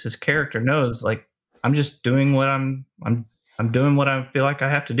 because his character knows, like, I'm just doing what I'm doing what I feel like I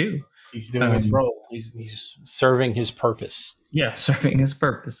have to do. He's doing his Um, role. He's serving his purpose. yeah, serving his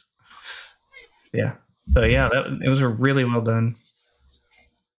purpose. Yeah. So yeah, it was really well done.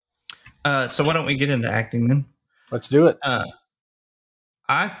 So why don't we get into acting then? Let's do it. Uh,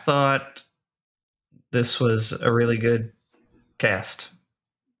 I thought this was a really good cast.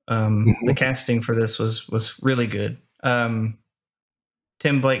 The Mhm. casting for this was really good.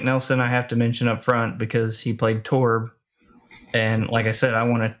 Tim Blake Nelson, I have to mention up front because he played Torb, and like I said, I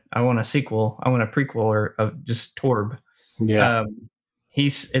want a sequel, I want a prequel or just Torb. Yeah. Um,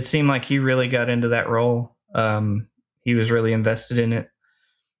 it seemed like he really got into that role. He was really invested in it.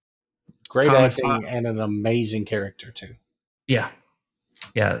 Great Thomas, acting and an amazing character too. yeah,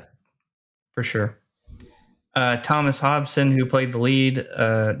 yeah, for sure. Thomas Hobson, who played the lead,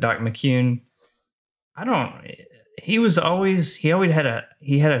 Doc McCune. I don't. He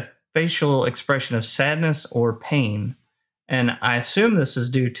had a facial expression of sadness or pain, and I assume this is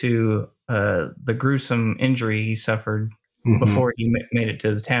due to the gruesome injury he suffered Mhm. before he made it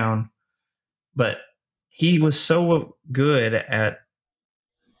to the town. But he was so good at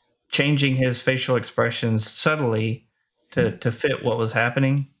changing his facial expressions subtly to fit what was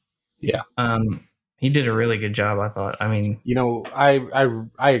happening. Yeah. He did a really good job, I thought. I mean, I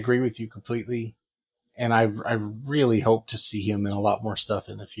agree with you completely, and I really hope to see him in a lot more stuff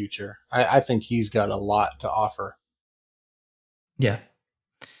in the future. I think he's got a lot to offer. yeah.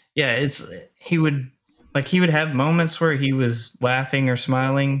 Yeah, he would he would have moments where he was laughing or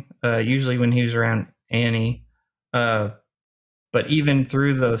smiling, usually when he was around Annie. But even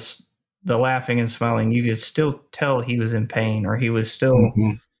through the laughing and smiling, you could still tell he was in pain, or he was still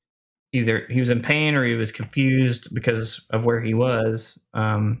either he was in pain or he was confused because of where he was.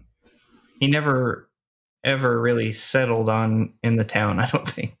 He never ever really settled on in the town, I don't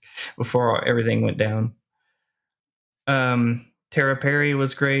think, before everything went down. Tara Perry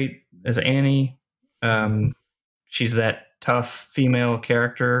was great as Annie. She's that tough female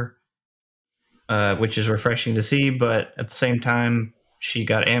character, which is refreshing to see, but at the same time, she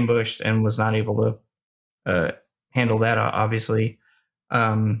got ambushed and was not able to handle that, obviously.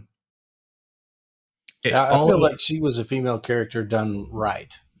 I feel like she was a female character done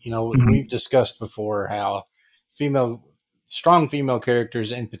right. We've discussed before how strong female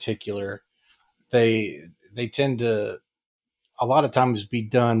characters in particular, they tend to a lot of times be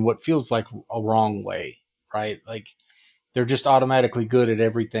done what feels like a wrong way, right? Like they're just automatically good at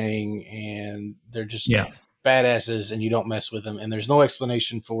everything, and they're just badasses, and you don't mess with them, and there's no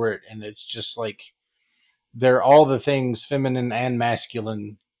explanation for it, and it's just like they're all the things, feminine and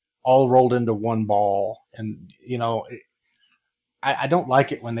masculine, all rolled into one ball. And I don't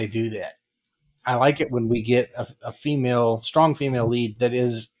like it when they do that. I like it when we get a strong female lead that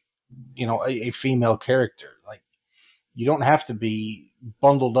is, a female character. Like, you don't have to be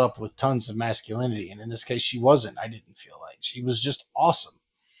bundled up with tons of masculinity. And in this case, she wasn't. I didn't feel like she was just awesome.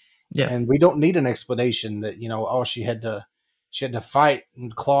 Yeah. And we don't need an explanation that, she had to fight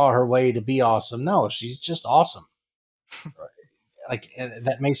and claw her way to be awesome. No, she's just awesome. Like,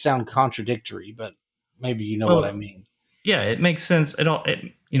 that may sound contradictory, but maybe you know what I mean. Yeah, it makes sense.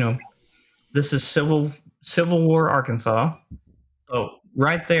 This is Civil War Arkansas. So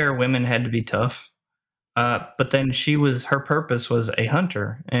right there, women had to be tough. But then her purpose was a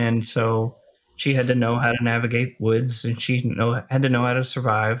hunter, and so she had to know how to navigate woods, and she had to know how to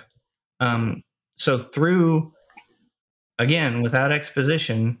survive. So without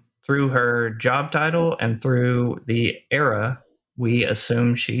exposition, through her job title and through the era, we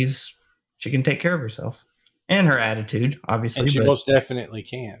assume she can take care of herself and her attitude, obviously. And she most definitely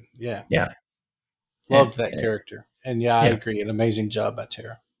can. Yeah. Yeah. Loved that character. And I agree. An amazing job by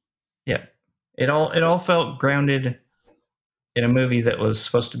Tara. Yeah. It all felt grounded in a movie that was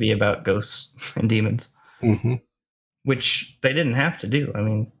supposed to be about ghosts and demons, which they didn't have to do. I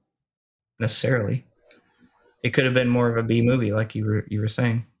mean, necessarily, it could have been more of a B movie, like you were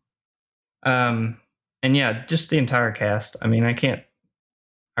saying. And yeah, just the entire cast. I mean,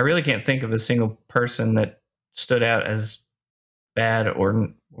 I really can't think of a single person that stood out as bad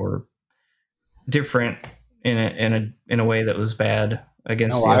or different in a way that was bad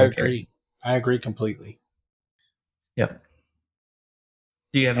against the other characters. I agree completely. Yep.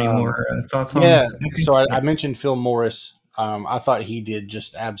 Do you have any more thoughts on? Yeah. So I mentioned Phil Morris. I thought he did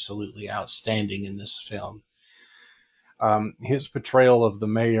just absolutely outstanding in this film. His portrayal of the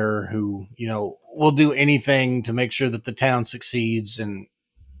mayor who, will do anything to make sure that the town succeeds, and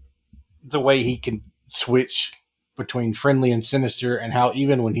the way he can switch between friendly and sinister, and how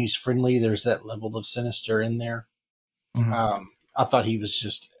even when he's friendly, there's that level of sinister in there. I thought he was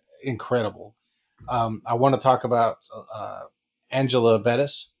just incredible. I want to talk about Angela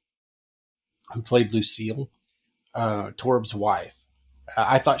Bettis, who played Lucille, Torb's wife.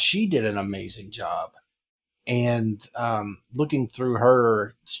 I thought she did an amazing job. And looking through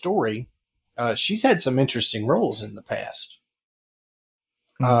her story, she's had some interesting roles in the past.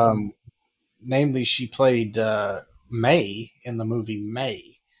 Namely, she played May in the movie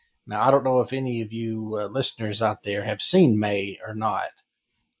May. Now, I don't know if any of you listeners out there have seen May or not,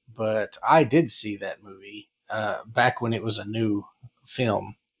 but I did see that movie back when it was a new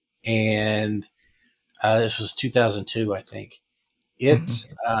film. And this was 2002, I think. It's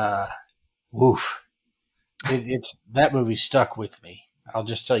that movie stuck with me. I'll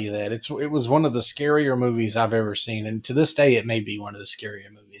just tell you that. It was one of the scarier movies I've ever seen, and to this day, it may be one of the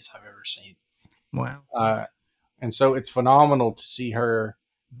scarier movies I've ever seen. Wow. And so it's phenomenal to see her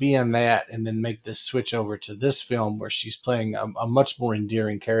be in that and then make this switch over to this film where she's playing a much more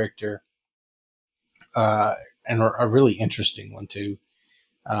endearing character, and a really interesting one too,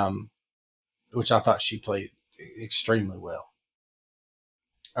 which I thought she played extremely well.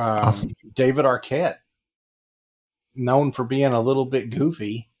 Awesome. David Arquette known for being a little bit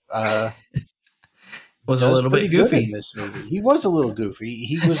goofy, Was a does little pretty bit good in goofy. this movie. He was a little goofy.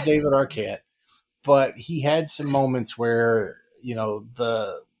 He was David Arquette, but he had some moments where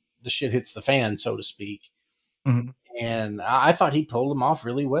the shit hits the fan, so to speak. Mhm. And I thought he pulled him off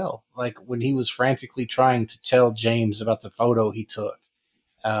really well. Like when he was frantically trying to tell James about the photo he took.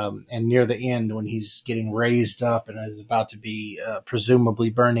 And near the end, when he's getting raised up and is about to be presumably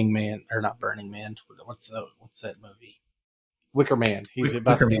Burning Man, or not Burning Man. What's that movie? Wicker Man. He's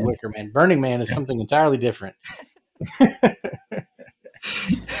about Wicker to be Man. Wicker Man. Burning Man is something entirely different.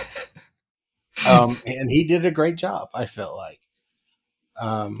 And he did a great job. I felt like.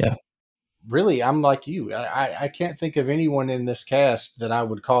 Yeah. Really, I'm like you. I can't think of anyone in this cast that I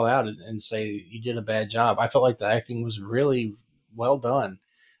would call out and say you did a bad job. I felt like the acting was really well done,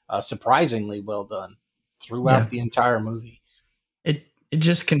 surprisingly well done throughout Yeah. the entire movie. It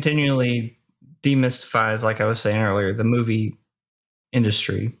just continually demystifies, like I was saying earlier, the movie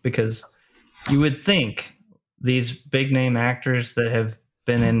industry, because you would think these big name actors that have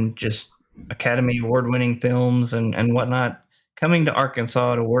been in just Academy Award winning films and whatnot coming to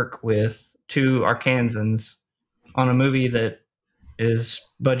Arkansas to work with two Arkansans on a movie that is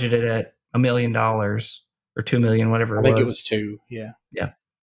budgeted at $1 million or $2 million, whatever I think it was 2. Yeah. Yeah.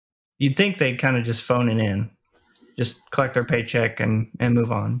 You'd think they'd kind of just phone it in, just collect their paycheck and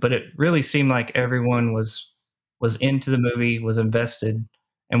move on. But it really seemed like everyone was into the movie, was invested,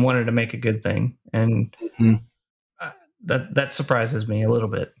 and wanted to make a good thing. And that surprises me a little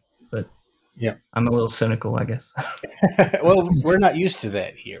bit. But yeah, I'm a little cynical, I guess. Well, we're not used to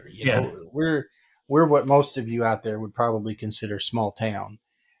that here. You Yeah. know, we're what most of you out there would probably consider small town,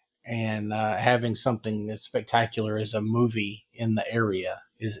 and having something as spectacular as a movie in the area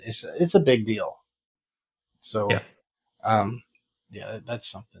is it's a big deal. So, Yeah. yeah, that's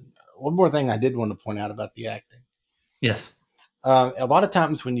something. One more thing I did want to point out about the acting. Yes. A lot of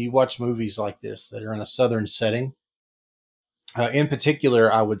times when you watch movies like this that are in a southern setting, in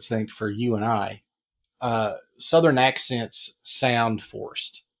particular, I would think for you and I, southern accents sound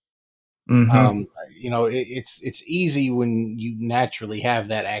forced. Mm-hmm. It's easy when you naturally have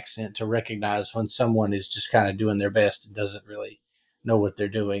that accent to recognize when someone is just kind of doing their best and doesn't really know what they're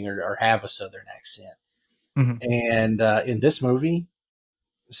doing or have a southern accent. Mm-hmm. And in this movie,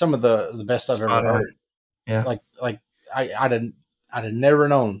 some of the best I've ever heard. Yeah. Like I'd have never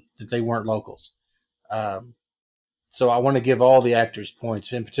known that they weren't locals. So I want to give all the actors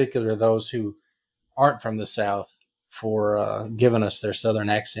points, in particular those who aren't from the South, for giving us their Southern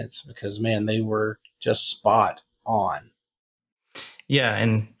accents, because man, they were just spot on. Yeah,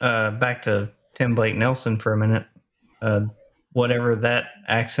 and back to Tim Blake Nelson for a minute. Whatever that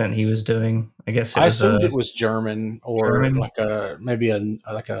accent he was doing, I guess I assumed it was German or German? like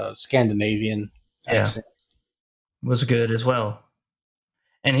a Scandinavian accent. Was good as well.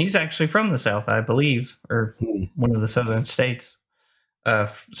 And he's actually from the South, I believe, or one of the southern states.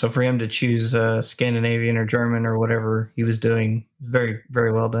 So for him to choose Scandinavian or German or whatever he was doing, very,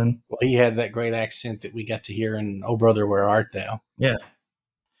 very well done. Well, he had that great accent that we got to hear in "Oh Brother, Where Art Thou?" Yeah.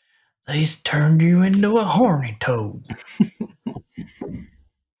 They's turned you into a horny toad.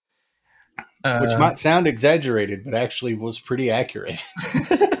 Which might sound exaggerated, but actually was pretty accurate.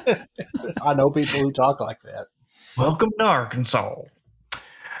 I know people who talk like that. Welcome to Arkansas.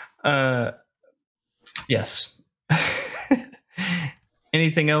 Yes.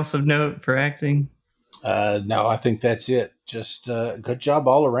 Anything else of note for acting? No, I think that's it. Just good job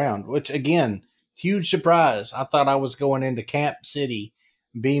all around, which again, huge surprise. I thought I was going into Camp City,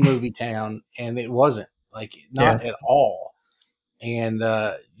 B movie town, and it wasn't, like, not at all. And,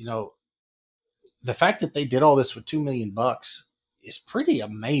 the fact that they did all this with $2 million is pretty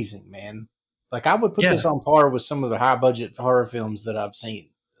amazing, man. Like, I would put this on par with some of the high budget horror films that I've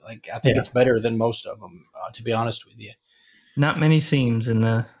seen. Like, I think it's better than most of them, to be honest with you. Not many seams in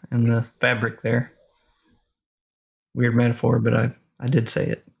the fabric there. Weird metaphor, but I did say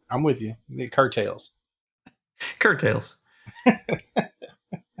it. I'm with you. The curtails. Curtails.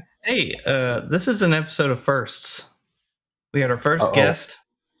 Hey, this is an episode of firsts. We had our first guest,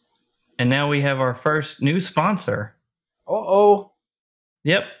 and now we have our first new sponsor. Uh-oh.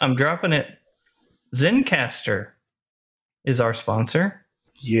 Yep, I'm dropping it. Zencastr is our sponsor.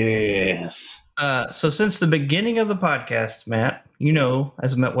 Yes. So since the beginning of the podcast, Matt, you know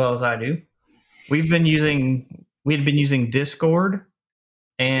as well as I do, we had been using Discord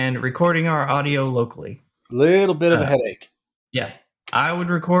and recording our audio locally. Little bit of a headache. Yeah. I would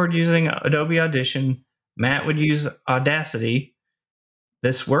record using Adobe Audition. Matt would use Audacity.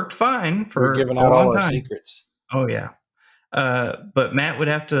 This worked fine for We're giving a out long all our time. secrets. Oh, yeah. But Matt would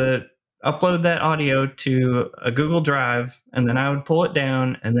have to upload that audio to a Google Drive, and then I would pull it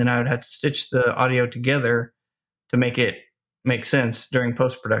down, and then I would have to stitch the audio together to make it make sense during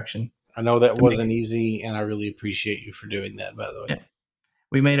post-production. I know that wasn't easy, and I really appreciate you for doing that, by the way. Yeah.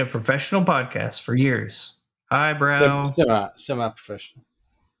 We made a professional podcast for years. Highbrow, Semi-professional.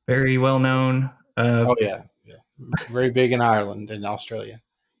 very well known. Oh, yeah. Very big in Ireland and Australia.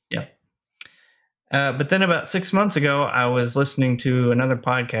 Yeah. But then about 6 months ago, I was listening to another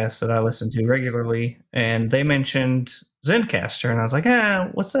podcast that I listen to regularly, and they mentioned Zencastr, and I was like,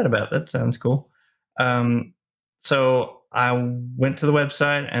 what's that about? That sounds cool. So I went to the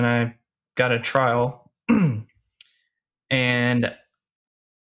website and I got a trial, and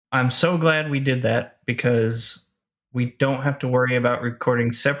I'm so glad we did that because we don't have to worry about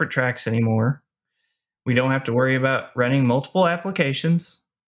recording separate tracks anymore. We don't have to worry about running multiple applications.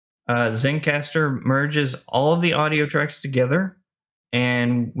 Zencastr merges all of the audio tracks together,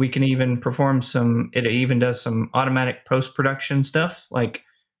 and we can even perform it even does some automatic post-production stuff, like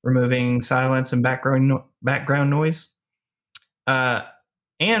removing silence and background noise.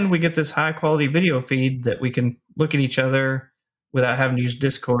 And we get this high-quality video feed that we can look at each other without having to use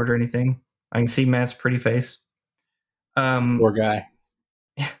Discord or anything. I can see Matt's pretty face. Poor guy.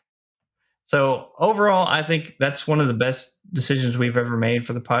 So overall, I think that's one of the best decisions we've ever made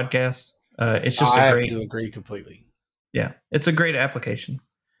for the podcast. It's just I have to agree completely. Yeah, it's a great application.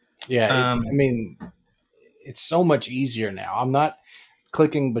 Yeah, I mean, it's so much easier now. I'm not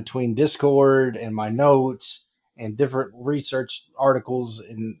clicking between Discord and my notes and different research articles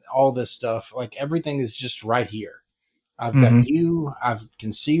and all this stuff. Like everything is just right here. I've got you. I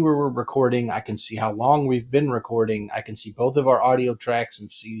can see where we're recording. I can see how long we've been recording. I can see both of our audio tracks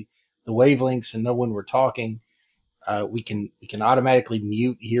and see the wavelengths and know when we're talking. We can automatically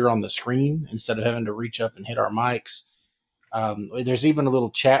mute here on the screen instead of having to reach up and hit our mics. There's even a little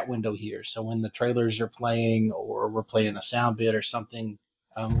chat window here. So when the trailers are playing or we're playing a sound bit or something,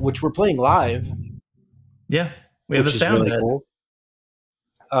 which we're playing live. Yeah, we have a sound bit. Cool.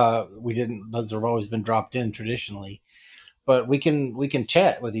 We didn't, those have always been dropped in traditionally, but we can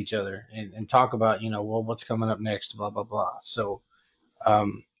chat with each other and talk about, what's coming up next, blah, blah, blah. So,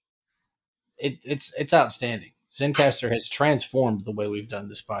 it's outstanding. Zencastr has transformed the way we've done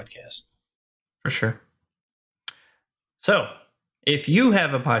this podcast. For sure. So, if you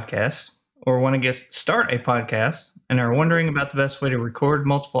have a podcast or want to start a podcast and are wondering about the best way to record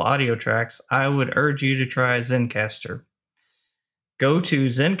multiple audio tracks, I would urge you to try Zencastr. Go to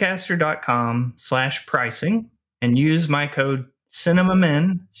zencastr.com/pricing and use my code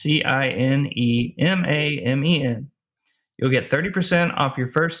CINEMAMEN, CINEMAMEN. You'll get 30% off your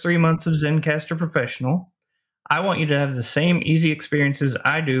first 3 months of Zencastr Professional. I want you to have the same easy experiences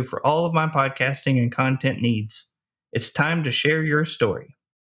I do for all of my podcasting and content needs. It's time to share your story.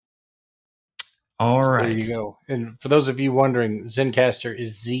 All right. There you go. And for those of you wondering, Zencastr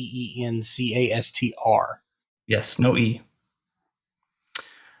is ZENCASTR. Yes, no E.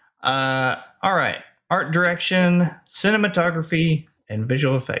 All right. Art direction, cinematography, and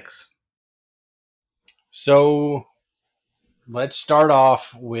visual effects. So let's start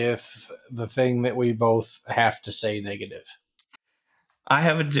off with the thing that we both have to say negative. I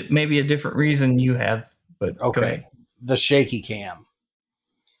have maybe a different reason you have, but okay. Go ahead. The shaky cam.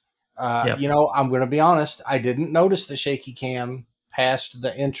 Yep. I'm going to be honest. I didn't notice the shaky cam past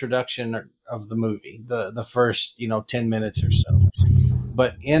the introduction of the movie, the first, 10 minutes or so.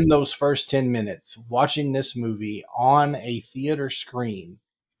 But in those first 10 minutes, watching this movie on a theater screen,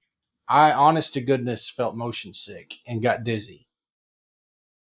 I, honest to goodness, felt motion sick and got dizzy.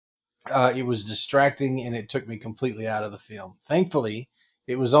 It was distracting and it took me completely out of the film. Thankfully,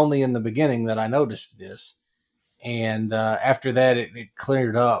 it was only in the beginning that I noticed this. And after that, it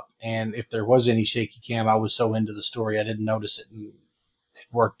cleared up. And if there was any shaky cam, I was so into the story, I didn't notice it. And it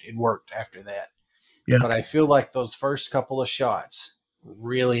worked after that. Yeah. But I feel like those first couple of shots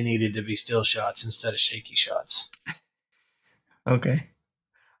really needed to be still shots instead of shaky shots. Okay.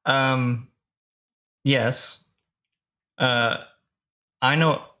 Yes. I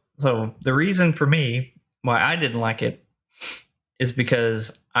know. So the reason for me why I didn't like it is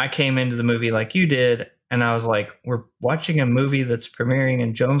because I came into the movie like you did, and I was like, we're watching a movie that's premiering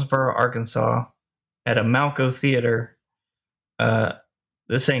in Jonesboro, Arkansas at a Malco theater.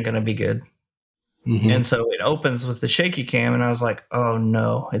 This ain't going to be good. Mm-hmm. And so it opens with the shaky cam, and I was like, oh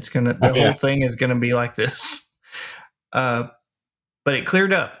no, the whole thing is going to be like this. But it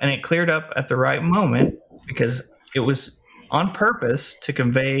cleared up, and it cleared up at the right moment because it was on purpose to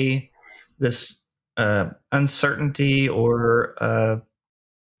convey this uncertainty or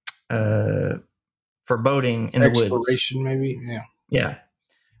foreboding in the woods. Exploration, maybe. Yeah.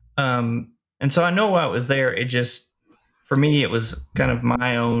 And so I know why it was there. It just, for me, it was kind of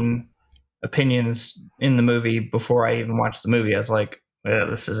my own opinions in the movie before I even watched the movie. I was like, well,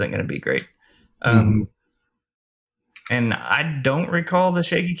 this isn't going to be great. And I don't recall the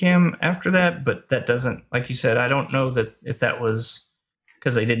shaky cam after that, but that doesn't, like you said, I don't know that if that was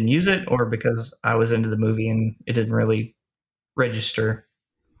because they didn't use it or because I was into the movie and it didn't really register.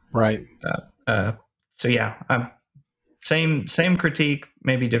 Right. So yeah, same critique,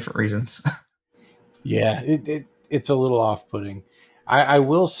 maybe different reasons. Yeah, it's a little off-putting. I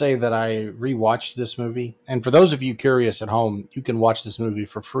will say that I rewatched this movie, and for those of you curious at home, you can watch this movie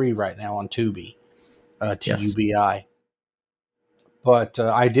for free right now on Tubi, Yes. TUBI. But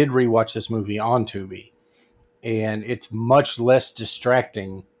I did rewatch this movie on Tubi, and it's much less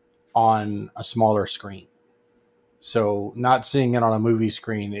distracting on a smaller screen. So not seeing it on a movie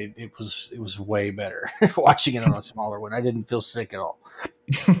screen, it was way better watching it on a smaller one. I didn't feel sick at all.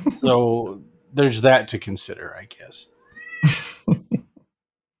 So there's that to consider, I guess.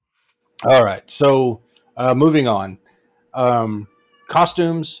 All right. So moving on.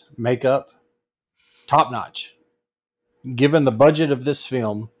 Costumes, makeup, top notch. Given the budget of this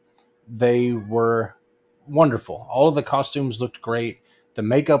film, they were wonderful. All of the costumes looked great. The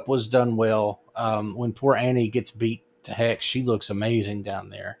makeup was done well. When poor Annie gets beat to heck, she looks amazing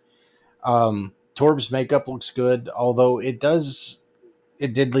down there. Torb's makeup looks good, although it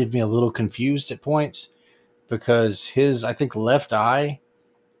did leave me a little confused at points because his, I think, left eye,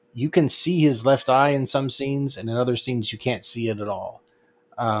 you can see his left eye in some scenes, and in other scenes you can't see it at all.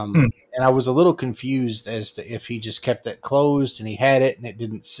 And I was a little confused as to if he just kept it closed and he had it and it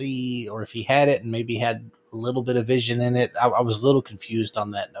didn't see, or if he had it and maybe had a little bit of vision in it. I was a little confused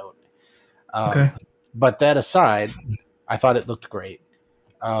on that note. Okay. But that aside, I thought it looked great.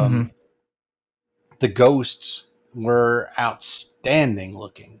 Mm-hmm. The ghosts were outstanding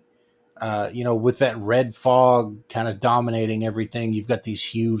looking. With that red fog kind of dominating everything, you've got these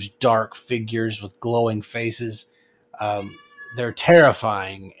huge dark figures with glowing faces. They're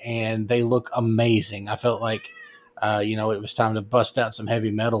terrifying and they look amazing. I felt like, it was time to bust out some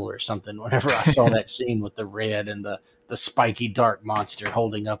heavy metal or something whenever I saw that scene with the red and the spiky dark monster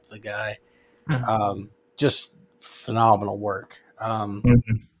holding up the guy. Just phenomenal work.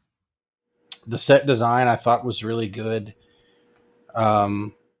 Mm-hmm. The set design I thought was really good.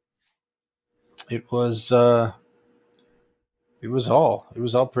 It was all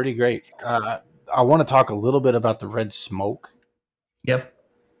pretty great. I want to talk a little bit about the red smoke. Yep.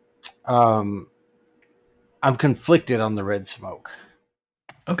 I'm conflicted on the red smoke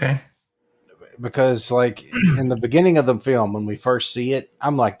Okay. because, like, in the beginning of the film, when we first see it,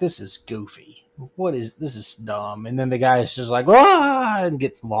 I'm like, this is goofy. This is dumb. And then the guy is just like, ah, and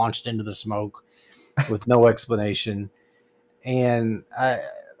gets launched into the smoke with no explanation. And I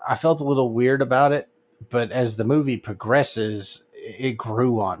felt a little weird about it, but as the movie progresses, it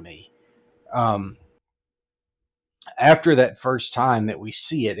grew on me. After that first time that we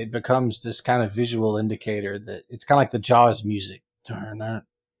see it, it becomes this kind of visual indicator that it's kind of like the Jaws music. Turner,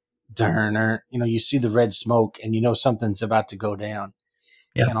 Turner. You see the red smoke and you know something's about to go down.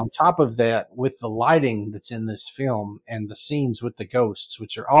 Yeah. And on top of that, with the lighting that's in this film and the scenes with the ghosts,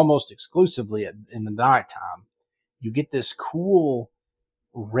 which are almost exclusively in the nighttime, you get this cool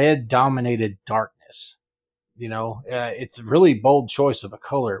red dominated darkness. It's a really bold choice of a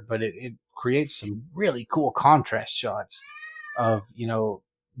color, but it creates some really cool contrast shots of,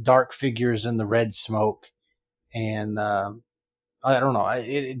 dark figures in the red smoke. And I don't know.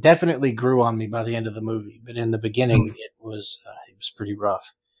 It definitely grew on me by the end of the movie, but in the beginning, it was pretty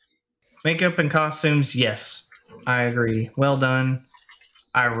rough. Makeup and costumes, yes, I agree. Well done.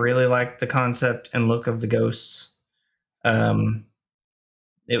 I really like the concept and look of the ghosts.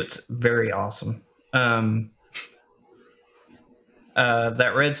 It was very awesome. That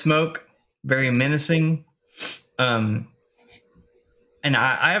red smoke, very menacing. And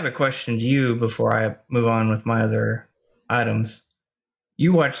I have a question to you before I move on with my other items.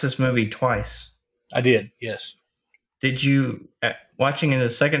 You watched this movie twice. I did, yes. Did you, watching it a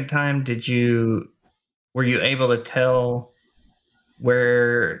second time, were you able to tell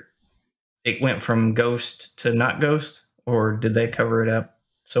where it went from ghost to not ghost, or did they cover it up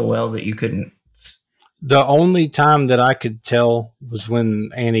so well that you couldn't? The only time that I could tell was when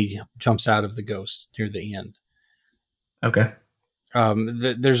Annie jumps out of the ghost near the end. Okay.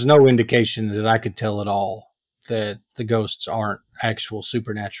 There's no indication that I could tell at all that the ghosts aren't actual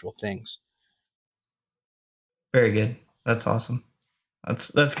supernatural things. Very good. That's awesome.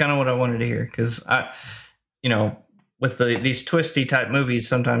 That's kind of what I wanted to hear, because with these twisty type movies,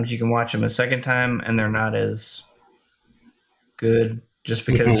 sometimes you can watch them a second time and they're not as good just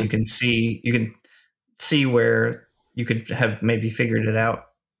because you can see where you could have maybe figured it out.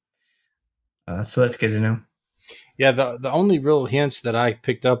 So that's good to know. Yeah, the only real hints that I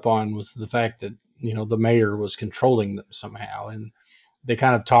picked up on was the fact that, the mayor was controlling them somehow. And they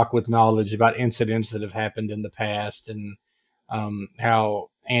kind of talk with knowledge about incidents that have happened in the past, and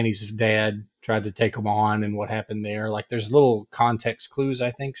how Annie's dad tried to take them on and what happened there. Like, there's little context clues, I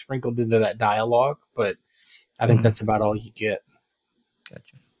think, sprinkled into that dialogue, but I think that's about all you get.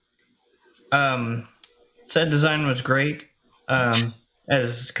 Gotcha. Set design was great.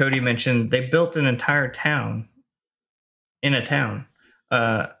 As Cody mentioned, they built an entire town in a town.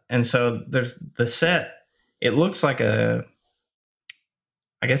 And so there's the set, it looks like a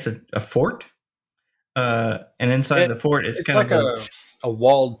fort. And inside the fort, it's kind like of a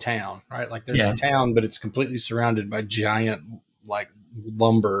walled town, right? Like, there's Yeah. a town, but it's completely surrounded by giant, like,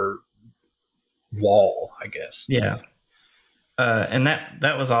 lumber wall, I guess. Yeah. And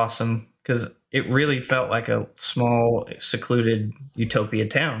that was awesome because it really felt like a small, secluded utopia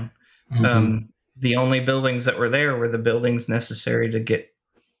town. The only buildings that were there were the buildings necessary to get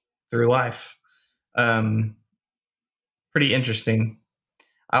through life. Pretty interesting.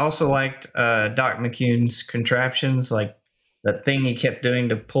 I also liked Doc McCune's contraptions, like that thing he kept doing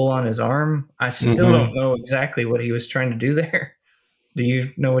to pull on his arm. I still don't know exactly what he was trying to do there. Do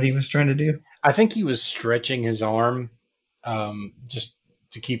you know what he was trying to do? I think he was stretching his arm, just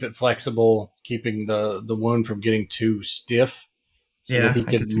to keep it flexible, keeping the wound from getting too stiff, so that he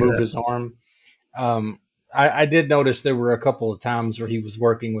could move his arm. I did notice there were a couple of times where he was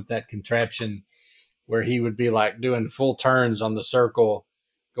working with that contraption where he would be like doing full turns on the circle,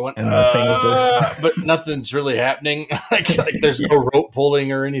 going, and the thing was just... but nothing's really happening. like there's no rope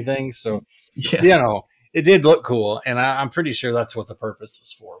pulling or anything. So, it did look cool. And I'm pretty sure that's what the purpose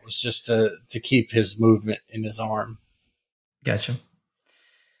was for, was just to keep his movement in his arm. Gotcha.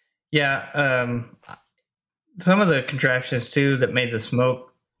 Yeah. Some of the contraptions too that made the smoke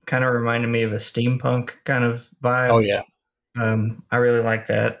kind of reminded me of a steampunk kind of vibe. Oh yeah. I really like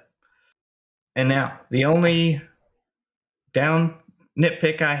that. And now the only down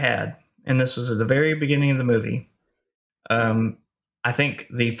nitpick I had, and this was at the very beginning of the movie. I think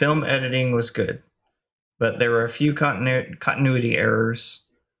the film editing was good, but there were a few continuity errors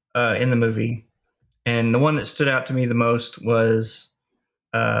in the movie. And the one that stood out to me the most was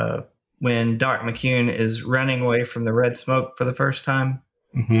when Doc McCune is running away from the red smoke for the first time.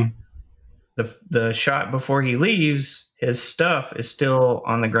 The shot before he leaves, his stuff is still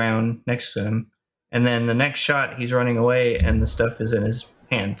on the ground next to him. And then the next shot, he's running away and the stuff is in his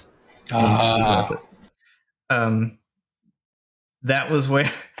hand. That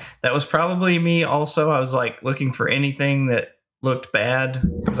was probably me also. I was like looking for anything that looked bad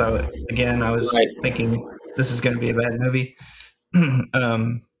because I was thinking this is going to be a bad movie.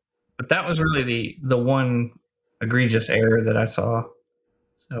 But that was really the one egregious error that I saw.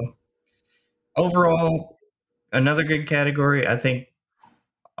 So overall, another good category. I think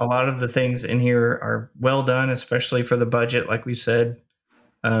a lot of the things in here are well done, especially for the budget, like we said.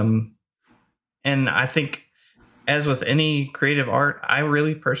 And I think, as with any creative art, I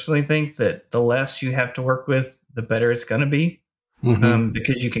really personally think that the less you have to work with, the better it's going to be,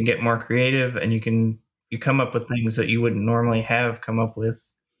 because you can get more creative and you come up with things that you wouldn't normally have come up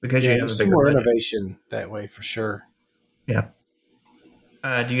with because you have a bigger more budget. Innovation that way for sure. Yeah.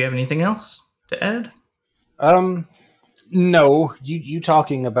 Do you have anything else to add? No, you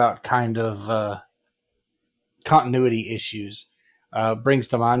talking about kind of continuity issues brings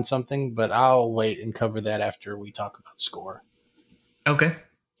to mind something, but I'll wait and cover that after we talk about score. Okay.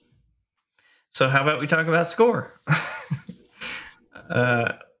 So how about we talk about score?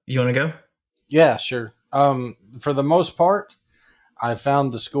 You want to go? Yeah, sure. For the most part, I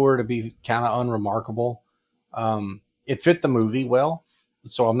found the score to be kind of unremarkable. It fit the movie well,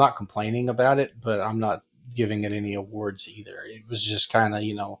 so I'm not complaining about it, but I'm not giving it any awards either. It was just kind of,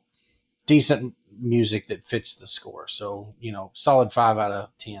 decent music that fits the score. So, solid 5 out of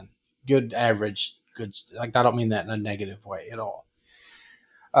 10. Good average. Good. Like, I don't mean that in a negative way at all.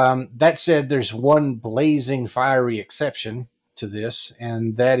 That said, there's one blazing fiery exception to this,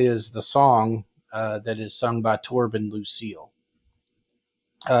 and that is the song that is sung by Torb and Lucille.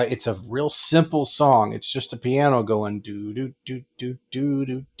 It's a real simple song. It's just a piano going do do do do do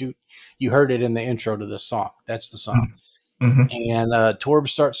do do. You heard it in the intro to this song. That's the song. And Torb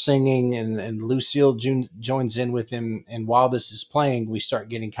starts singing, and Lucille joins in with him. And while this is playing, we start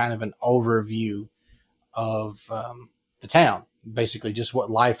getting kind of an overview of the town, basically just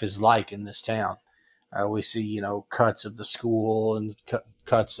what life is like in this town. We see, cuts of the school and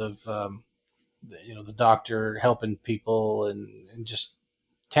cuts of the doctor helping people and just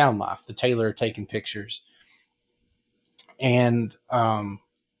town life, the tailor taking pictures. And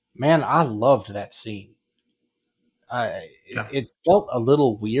man, I loved that scene. Yeah. It felt a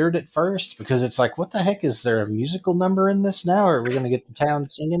little weird at first because it's like, what the heck, is there a musical number in this now? Or are we going to get the town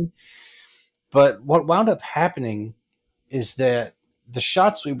singing? But what wound up happening is that the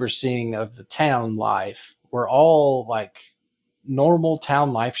shots we were seeing of the town life were all like normal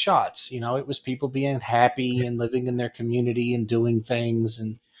town life shots. It was people being happy and living in their community and doing things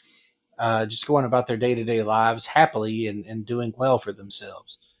and just going about their day-to-day lives happily and doing well for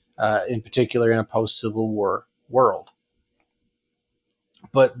themselves, in particular in a post-Civil War world.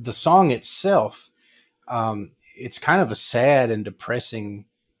 But the song itself, it's kind of a sad and depressing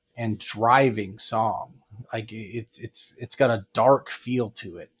and driving song. Like it's got a dark feel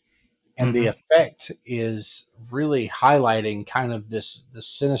to it, and the effect is really highlighting kind of this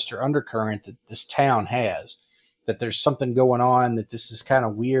sinister undercurrent that this town has. That there's something going on, that this is kind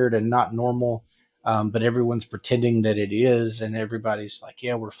of weird and not normal, but everyone's pretending that it is, and everybody's like,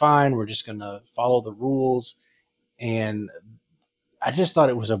 "Yeah, we're fine. We're just going to follow the rules." And I just thought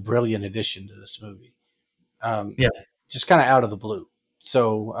it was a brilliant addition to this movie. Yeah. Just kind of out of the blue.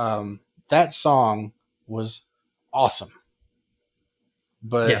 So that song was awesome,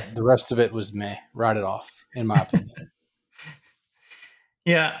 but the rest of it was meh. Write it off, in my opinion.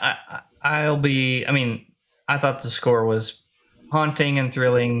 Yeah, I thought the score was haunting and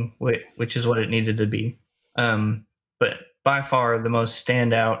thrilling, which is what it needed to be. But by far the most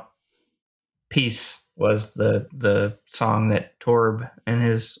standout piece was the song that Torb and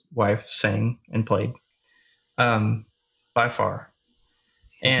his wife sang and played. By far.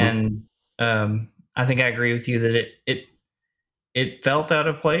 And I think I agree with you that it felt out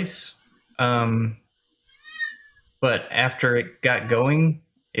of place. But after it got going,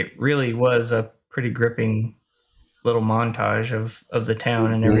 it really was a pretty gripping little montage of the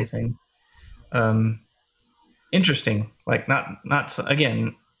town and everything. Interesting, like not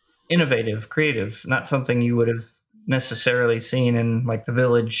again, innovative, creative, not something you would have necessarily seen in like The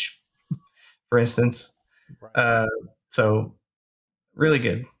Village, for instance. Right. So really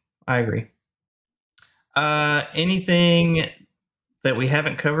good. I agree. Anything that we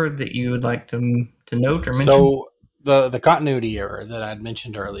haven't covered that you would like to note or mention? So the continuity error that I'd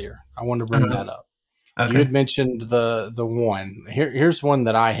mentioned earlier, I wanted to bring that up. Okay. You had mentioned the one. Here's one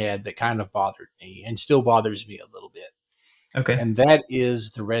that I had that kind of bothered me and still bothers me a little bit. Okay. And that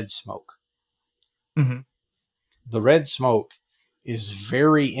is the red smoke. Mm-hmm. The red smoke is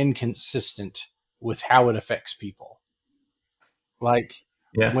very inconsistent with how it affects people. Like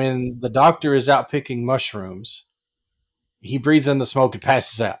when the doctor is out picking mushrooms, he breathes in the smoke and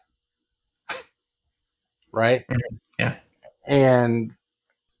passes out. Right? Yeah. And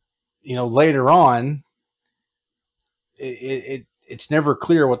later on, it's never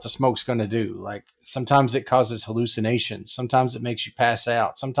clear what the smoke's going to do. Like sometimes it causes hallucinations, sometimes it makes you pass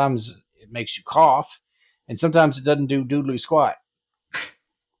out, sometimes it makes you cough, and sometimes it doesn't do doodly squat.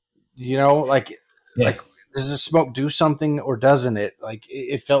 Like does the smoke do something or doesn't it? Like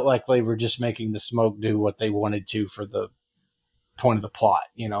it felt like they were just making the smoke do what they wanted to for the point of the plot,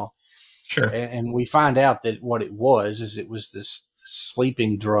 Sure. And we find out that what it was this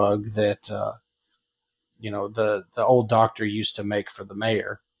sleeping drug that the old doctor used to make for the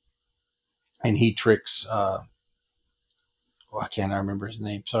mayor, and he tricks I can't remember his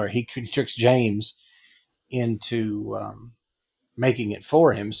name. Sorry, he tricks James into making it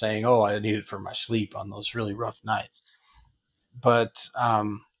for him, saying, "Oh, I need it for my sleep on those really rough nights." But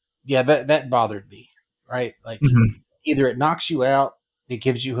that bothered me. Right, like either it knocks you out, it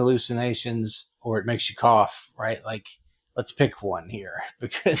gives you hallucinations, or it makes you cough. Right, like let's pick one here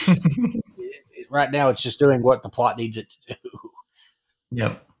because right now it's just doing what the plot needs it to do.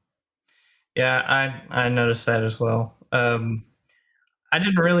 Yep. Yeah, I noticed that as well. I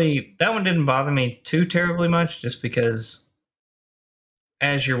that one didn't bother me too terribly much, just because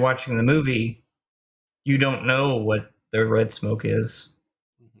as you're watching the movie, you don't know what the red smoke is.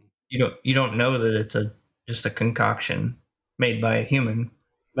 You don't know that it's just a concoction made by a human.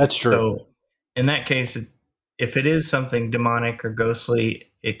 That's true. So in that case, if it is something demonic or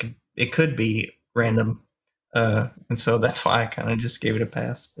ghostly, it could be random, and so that's why I kind of just gave it a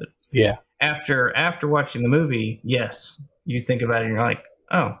pass. But yeah, after watching the movie, yes, you think about it and you're like,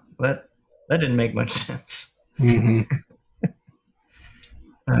 oh, that didn't make much sense.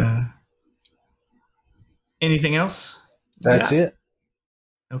 Anything else? That's it.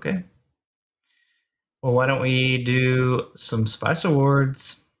 Okay. Well, why don't we do some Spice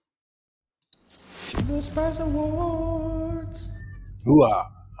Awards? The Spice Awards. Hooah.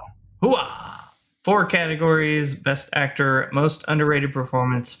 Hooah. 4 categories: Best Actor, Most Underrated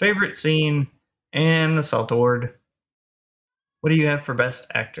Performance, Favorite Scene, and the Salt Award. What do you have for Best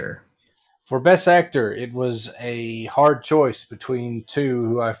Actor? For Best Actor, it was a hard choice between two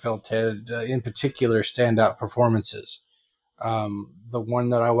who I felt had, in particular, standout performances. The one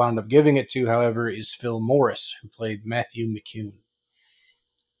that I wound up giving it to, however, is Phil Morris, who played Matthew McCune.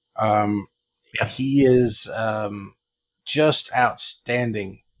 Yeah. He is just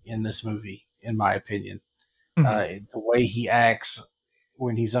outstanding in this movie, in my opinion. The way he acts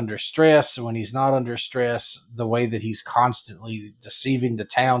when he's under stress, when he's not under stress, the way that he's constantly deceiving the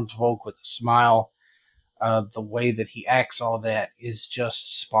townsfolk with a smile, the way that he acts, all that is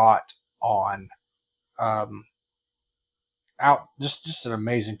just spot on. Just an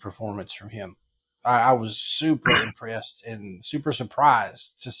amazing performance from him. I was super impressed and super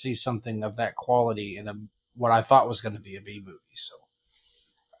surprised to see something of that quality in what I thought was going to be a B movie. So,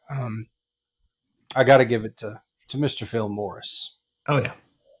 I got to give it to Mr. Phil Morris. Oh yeah,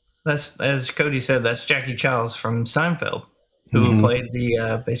 that's, as Cody said, that's Jackie Chiles from Seinfeld, who played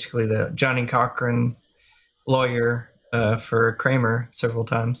the basically the Johnny Cochran lawyer for Kramer several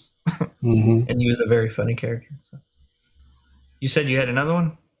times, and he was a very funny character. So. You said you had another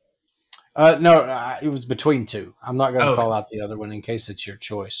one? No, it was between two. I'm not going to call out the other one in case it's your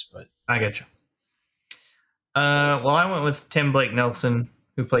choice, but I got you. Well, I went with Tim Blake Nelson,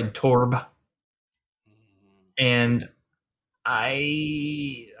 who played Torb, and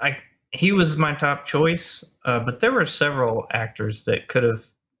he was my top choice, but there were several actors that could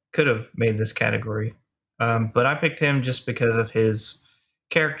have made this category, but I picked him just because of his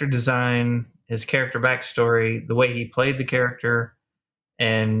character design, his character backstory, the way he played the character,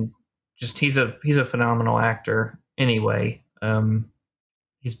 and just he's a phenomenal actor. Anyway,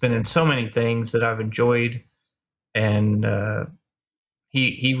 he's been in so many things that I've enjoyed, and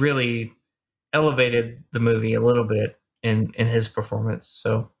he really elevated the movie a little bit in his performance.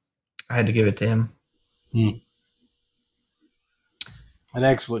 So I had to give it to him. An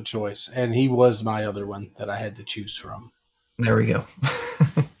excellent choice. And he was my other one that I had to choose from. There we go.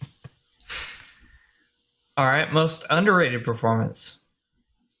 All right. Most underrated performance.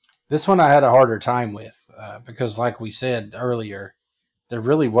 This one I had a harder time with because, like we said earlier, there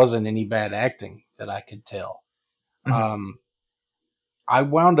really wasn't any bad acting that I could tell. I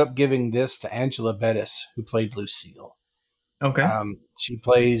wound up giving this to Angela Bettis, who played Lucille. Okay. She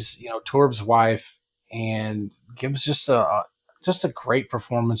plays, Torb's wife, and gives just a great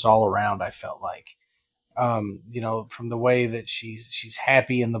performance all around. I felt like, from the way that she's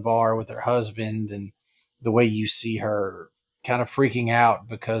happy in the bar with her husband, and the way you see her kind of freaking out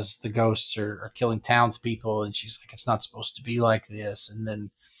because the ghosts are killing townspeople, and she's like, it's not supposed to be like this, and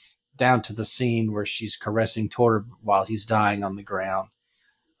then down to the scene where she's caressing Torb while he's dying on the ground.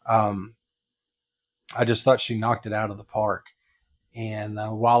 I just thought she knocked it out of the park. And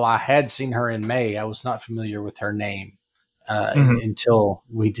while I had seen her in May, I was not familiar with her name until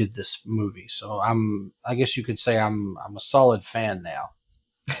we did this movie. So I guess you could say I'm a solid fan now.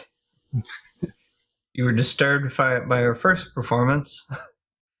 You were disturbed by her first performance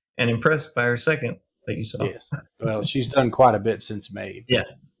and impressed by her second that you saw. Yes. Well, she's done quite a bit since May. Yeah.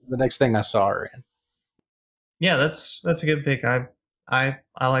 The next thing I saw her in. Yeah, that's a good pick. I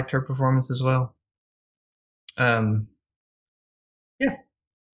liked her performance as well. Yeah.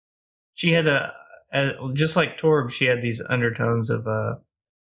 She had just like Torb, she had these undertones of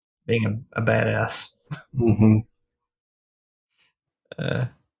being a badass.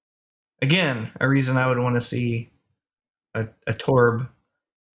 Again, a reason I would want to see a Torb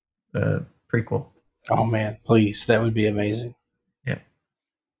prequel. Oh man, please, that would be amazing. Yeah.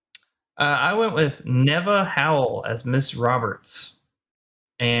 I went with Neva Howell as Miss Roberts,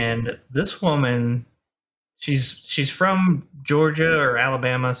 and this woman, she's from Georgia or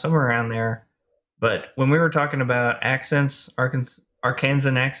Alabama, somewhere around there. But when we were talking about accents,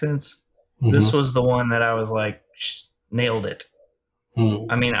 Arkansan accents, this was the one that I was like, nailed it.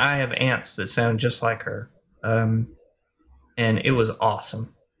 I mean, I have aunts that sound just like her, and it was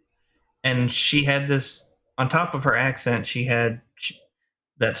awesome. And she had this, on top of her accent, she had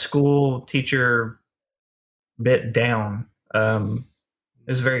that school teacher bit down. It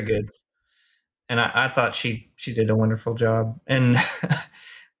was very good. And I thought she did a wonderful job. And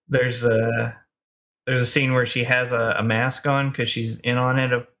there's a scene where she has a mask on because she's in on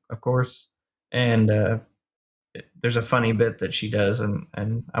it, of course. And there's a funny bit that she does,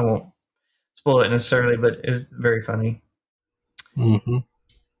 and I won't spoil it necessarily, but it's very funny.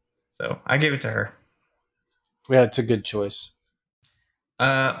 So I gave it to her. Yeah, it's a good choice.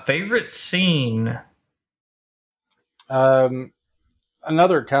 Favorite scene?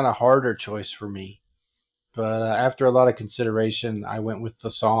 another kind of harder choice for me. But after a lot of consideration, I went with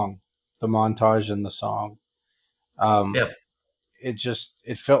the song, the montage and the song. Um, Yep.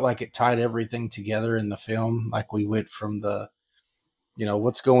 it felt like it tied everything together in the film. Like we went from the,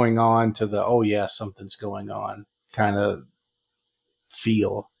 what's going on to the, oh yeah, something's going on kind of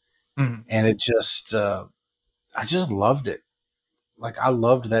feel. Mhm. And I just loved it. Like I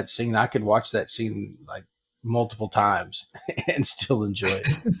loved that scene. I could watch that scene like multiple times and still enjoy it.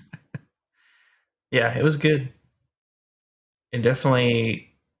 Yeah, it was good. It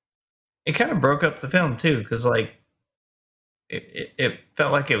definitely, it kind of broke up the film too, because like it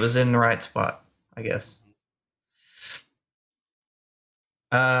felt like it was in the right spot, I guess.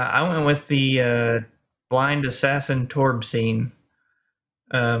 I went with the blind assassin Torb scene.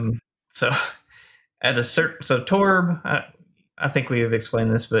 So at a certain, so Torb, I think we have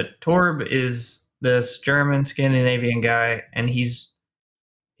explained this, but Torb is this German Scandinavian guy, and he's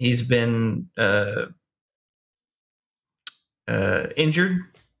been injured.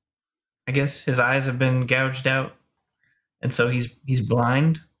 I guess his eyes have been gouged out, and so he's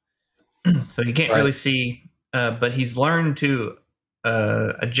blind, so he can't Right. really see. But he's learned to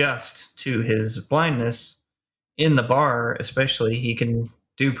adjust to his blindness. In the bar, especially, he can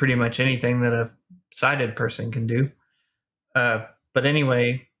do pretty much anything that a sighted person can do. But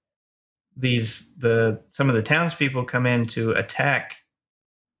anyway, some of the townspeople come in to attack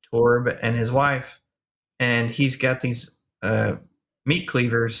Torb and his wife, and he's got these meat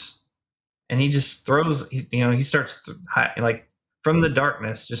cleavers, and he just throws. He starts like from the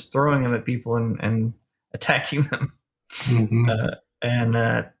darkness, just throwing them at people and attacking them. Mm-hmm. And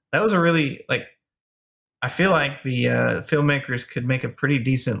that was a really like. I feel like the filmmakers could make a pretty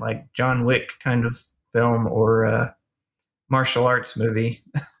decent like John Wick kind of film or martial arts movie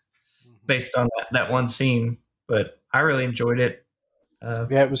based on that one scene. But I really enjoyed it.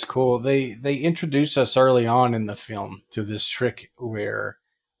 Yeah, it was cool. They introduce us early on in the film to this trick where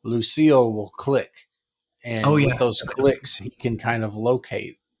Lucille will click, and Oh, with yeah. those clicks, he can kind of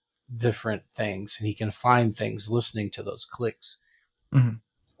locate different things, and he can find things listening to those clicks. Mhm.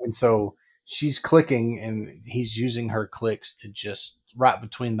 And so she's clicking, and he's using her clicks to just right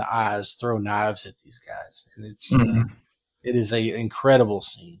between the eyes throw knives at these guys, and it is a incredible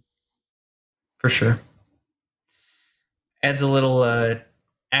scene. For sure. Adds a little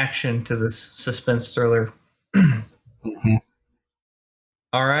action to this suspense thriller. Mm-hmm.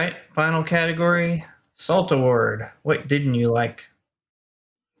 All right, final category, Salt Award. What didn't you like?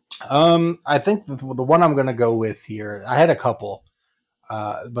 I think the one I'm going to go with here, I had a couple,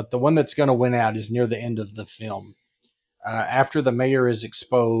 but the one that's going to win out is near the end of the film. After the mayor is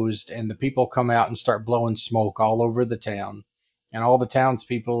exposed and the people come out and start blowing smoke all over the town, and all the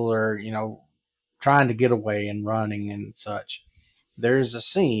townspeople are, trying to get away and running and such. There's a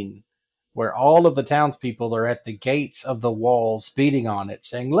scene where all of the townspeople are at the gates of the walls beating on it,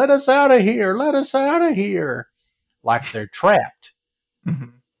 saying, "Let us out of here! Let us out of here!" Like they're trapped.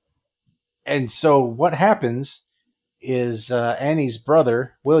 Mhm. And so what happens is Annie's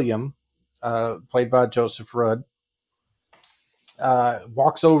brother, William, played by Joseph Rudd,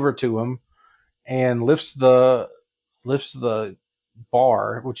 walks over to him and lifts the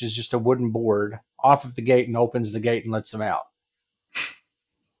bar, which is just a wooden board, off of the gate and opens the gate and lets him out.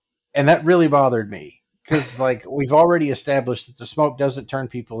 And that really bothered me because, like, we've already established that the smoke doesn't turn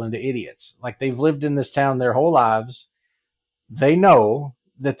people into idiots. Like, they've lived in this town their whole lives. They know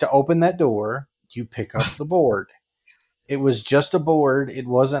that to open that door, you pick up the board. It was just a board. It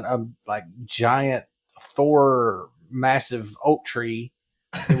wasn't a like giant Thor massive oak tree.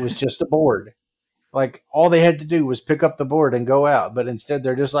 It was just a board. Like all they had to do was pick up the board and go out, but instead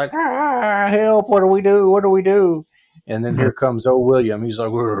they're just like, help! What do we do? What do we do? And then here comes William. He's like,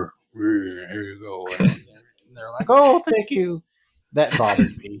 here you go. And they're like, oh, thank you. That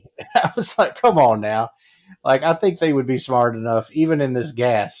bothered me. I was like, come on now. Like I think they would be smart enough, even in this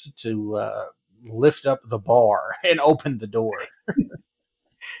gas, to lift up the bar and open the door.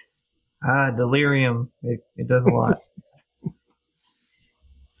 Delirium. It does a lot.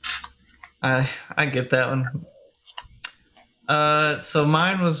 I get that one. So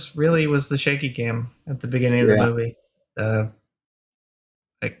mine was the shaky cam at the beginning of the movie.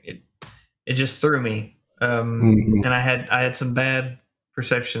 It just threw me. And I had some bad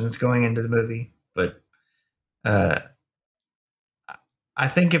perceptions going into the movie, but I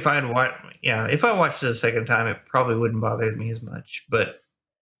think if I watched it a second time, it probably wouldn't bother me as much. But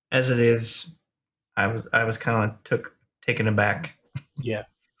as it is, I was kind of taken aback. Yeah.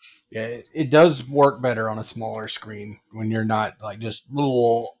 Yeah, it does work better on a smaller screen when you're not like just,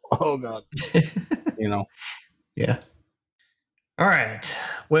 oh God, Yeah. All right.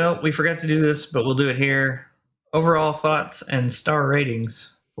 Well, we forgot to do this, but we'll do it here. Overall thoughts and star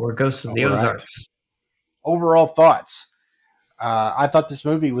ratings for Ghosts of the All right. Ozarks. Overall thoughts. I thought this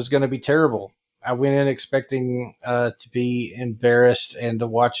movie was going to be terrible. I went in expecting to be embarrassed and to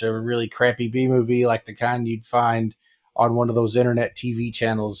watch a really crappy B movie like the kind you'd find on one of those internet TV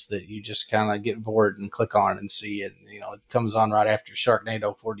channels that you just kind of get bored and click on and see it. You know, it comes on right after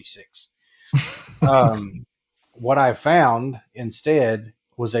Sharknado 46. What I found instead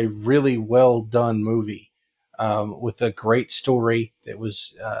was a really well done movie with a great story that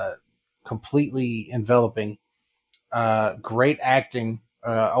was completely enveloping, great acting,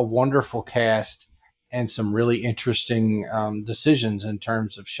 a wonderful cast, and some really interesting decisions in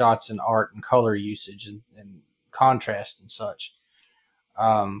terms of shots and art and color usage and contrast and such.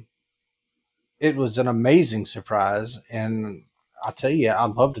 Um, it was an amazing surprise, and I'll tell you, I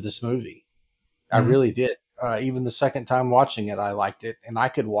loved this movie. I really did. Even the second time watching it, I liked it, and I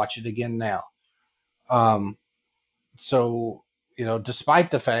could watch it again now. Um, so, you know,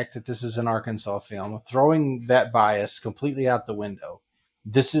 despite the fact that this is an Arkansas film, throwing that bias completely out the window,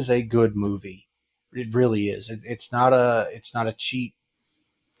 this is a good movie. It really is. It's not a cheap,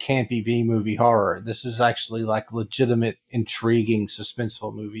 campy B movie horror. This is actually like legitimate, intriguing,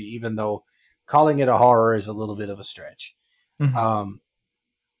 suspenseful movie, even though calling it a horror is a little bit of a stretch. Mm-hmm.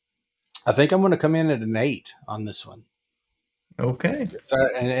 I think I'm going to come in at an 8 on this one. Okay. So,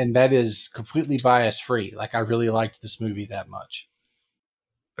 and that is completely bias free. Like, I really liked this movie that much.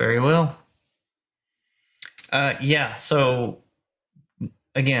 Very well. Yeah. So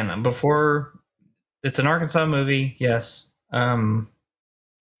again, before it's an Arkansas movie, yes.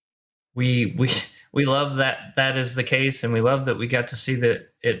 We love that is the case, and we love that we got to see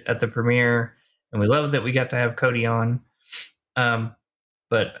it at the premiere, and we love that we got to have Cody on.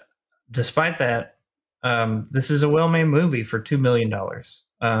 But despite that, this is a well-made movie for $2 million.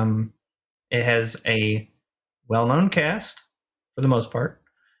 It has a well-known cast for the most part.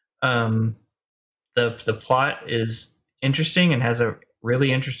 The plot is interesting and has a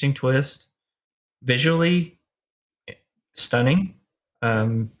really interesting twist. Visually stunning.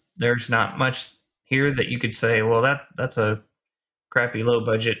 There's not much here that you could say, well, that's a crappy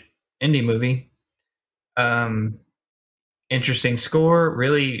low-budget indie movie. Interesting score,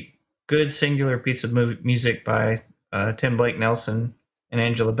 really good singular piece of music by Tim Blake Nelson and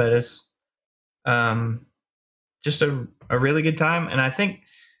Angela Bettis. Just a really good time. And I think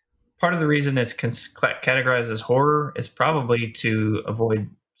part of the reason it's categorized as horror is probably to avoid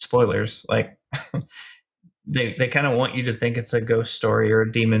spoilers. Like they kind of want you to think it's a ghost story or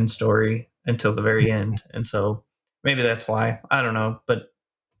a demon story until the very end. And so maybe that's why. I don't know. But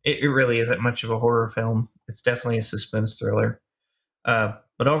it really isn't much of a horror film. It's definitely a suspense thriller.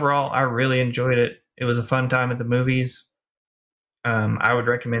 But overall, I really enjoyed it. It was a fun time at the movies. I would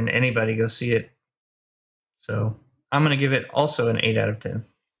recommend anybody go see it. So I'm going to give it also an 8 out of 10.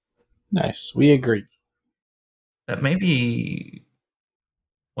 Nice. We agree. That may be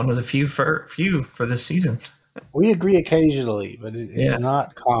one of the few for this season. We agree occasionally, but it's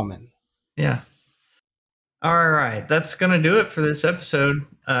not common. Yeah. All right. That's going to do it for this episode.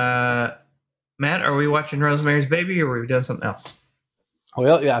 Matt, are we watching Rosemary's Baby, or have we done something else?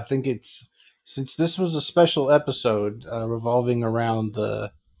 Well, yeah, I think since this was a special episode revolving around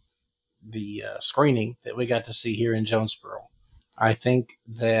the screening that we got to see here in Jonesboro, I think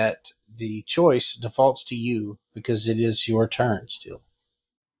that the choice defaults to you because it is your turn still.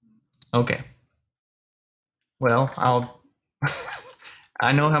 Okay. Well,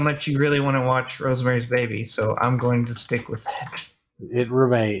 I know how much you really want to watch Rosemary's Baby, so I'm going to stick with that. It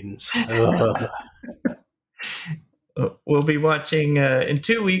remains. We'll be watching, in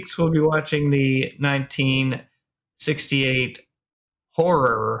 2 weeks, we'll be watching the 1968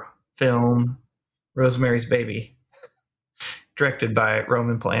 horror film, Rosemary's Baby, directed by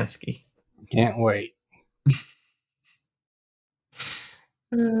Roman Polanski. Can't wait.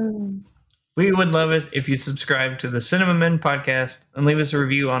 We would love it if you subscribe to the Cinema Men podcast and leave us a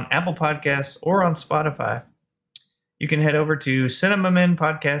review on Apple Podcasts or on Spotify. You can head over to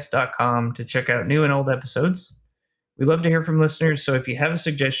cinemamenpodcast.com to check out new and old episodes. We love to hear from listeners, so if you have a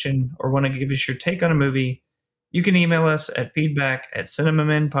suggestion or want to give us your take on a movie, you can email us at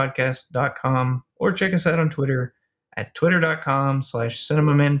feedback@cinemamenpodcast.com or check us out on Twitter at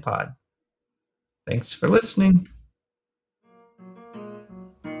twitter.com/cinemamenpod. Thanks for listening.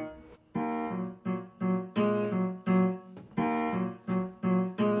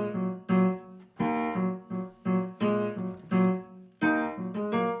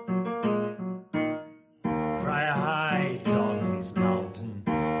 Friar hides on his mountain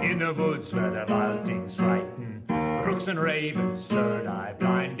in the woods where the wild things frighten. Rooks Rooks and ravens, third eye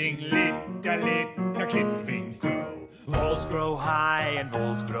blinding, lit, the clint crow. Walls grow high and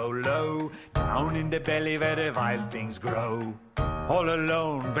walls grow low, down in the belly where the wild things grow. All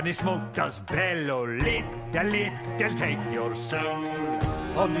alone when the smoke does bellow, lit, they'll take your soul.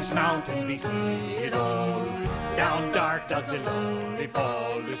 On this mountain we see it all, down dark does the lonely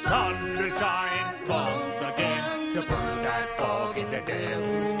fall. The sun will shine once again to burn that fog in the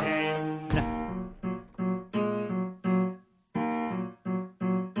devil's den.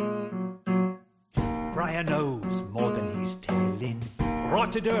 Brian knows more than he's telling.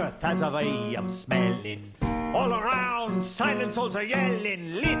 Rotted earth has a way of smelling. All around, silent souls are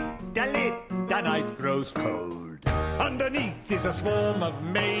yelling. Lit, the night grows cold. Underneath is a swarm of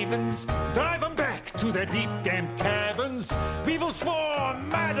mavens. Drive 'em back to their deep, damp caverns. We will swarm,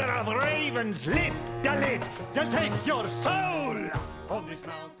 madder of ravens. Lit, they'll take your soul on this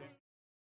mountain.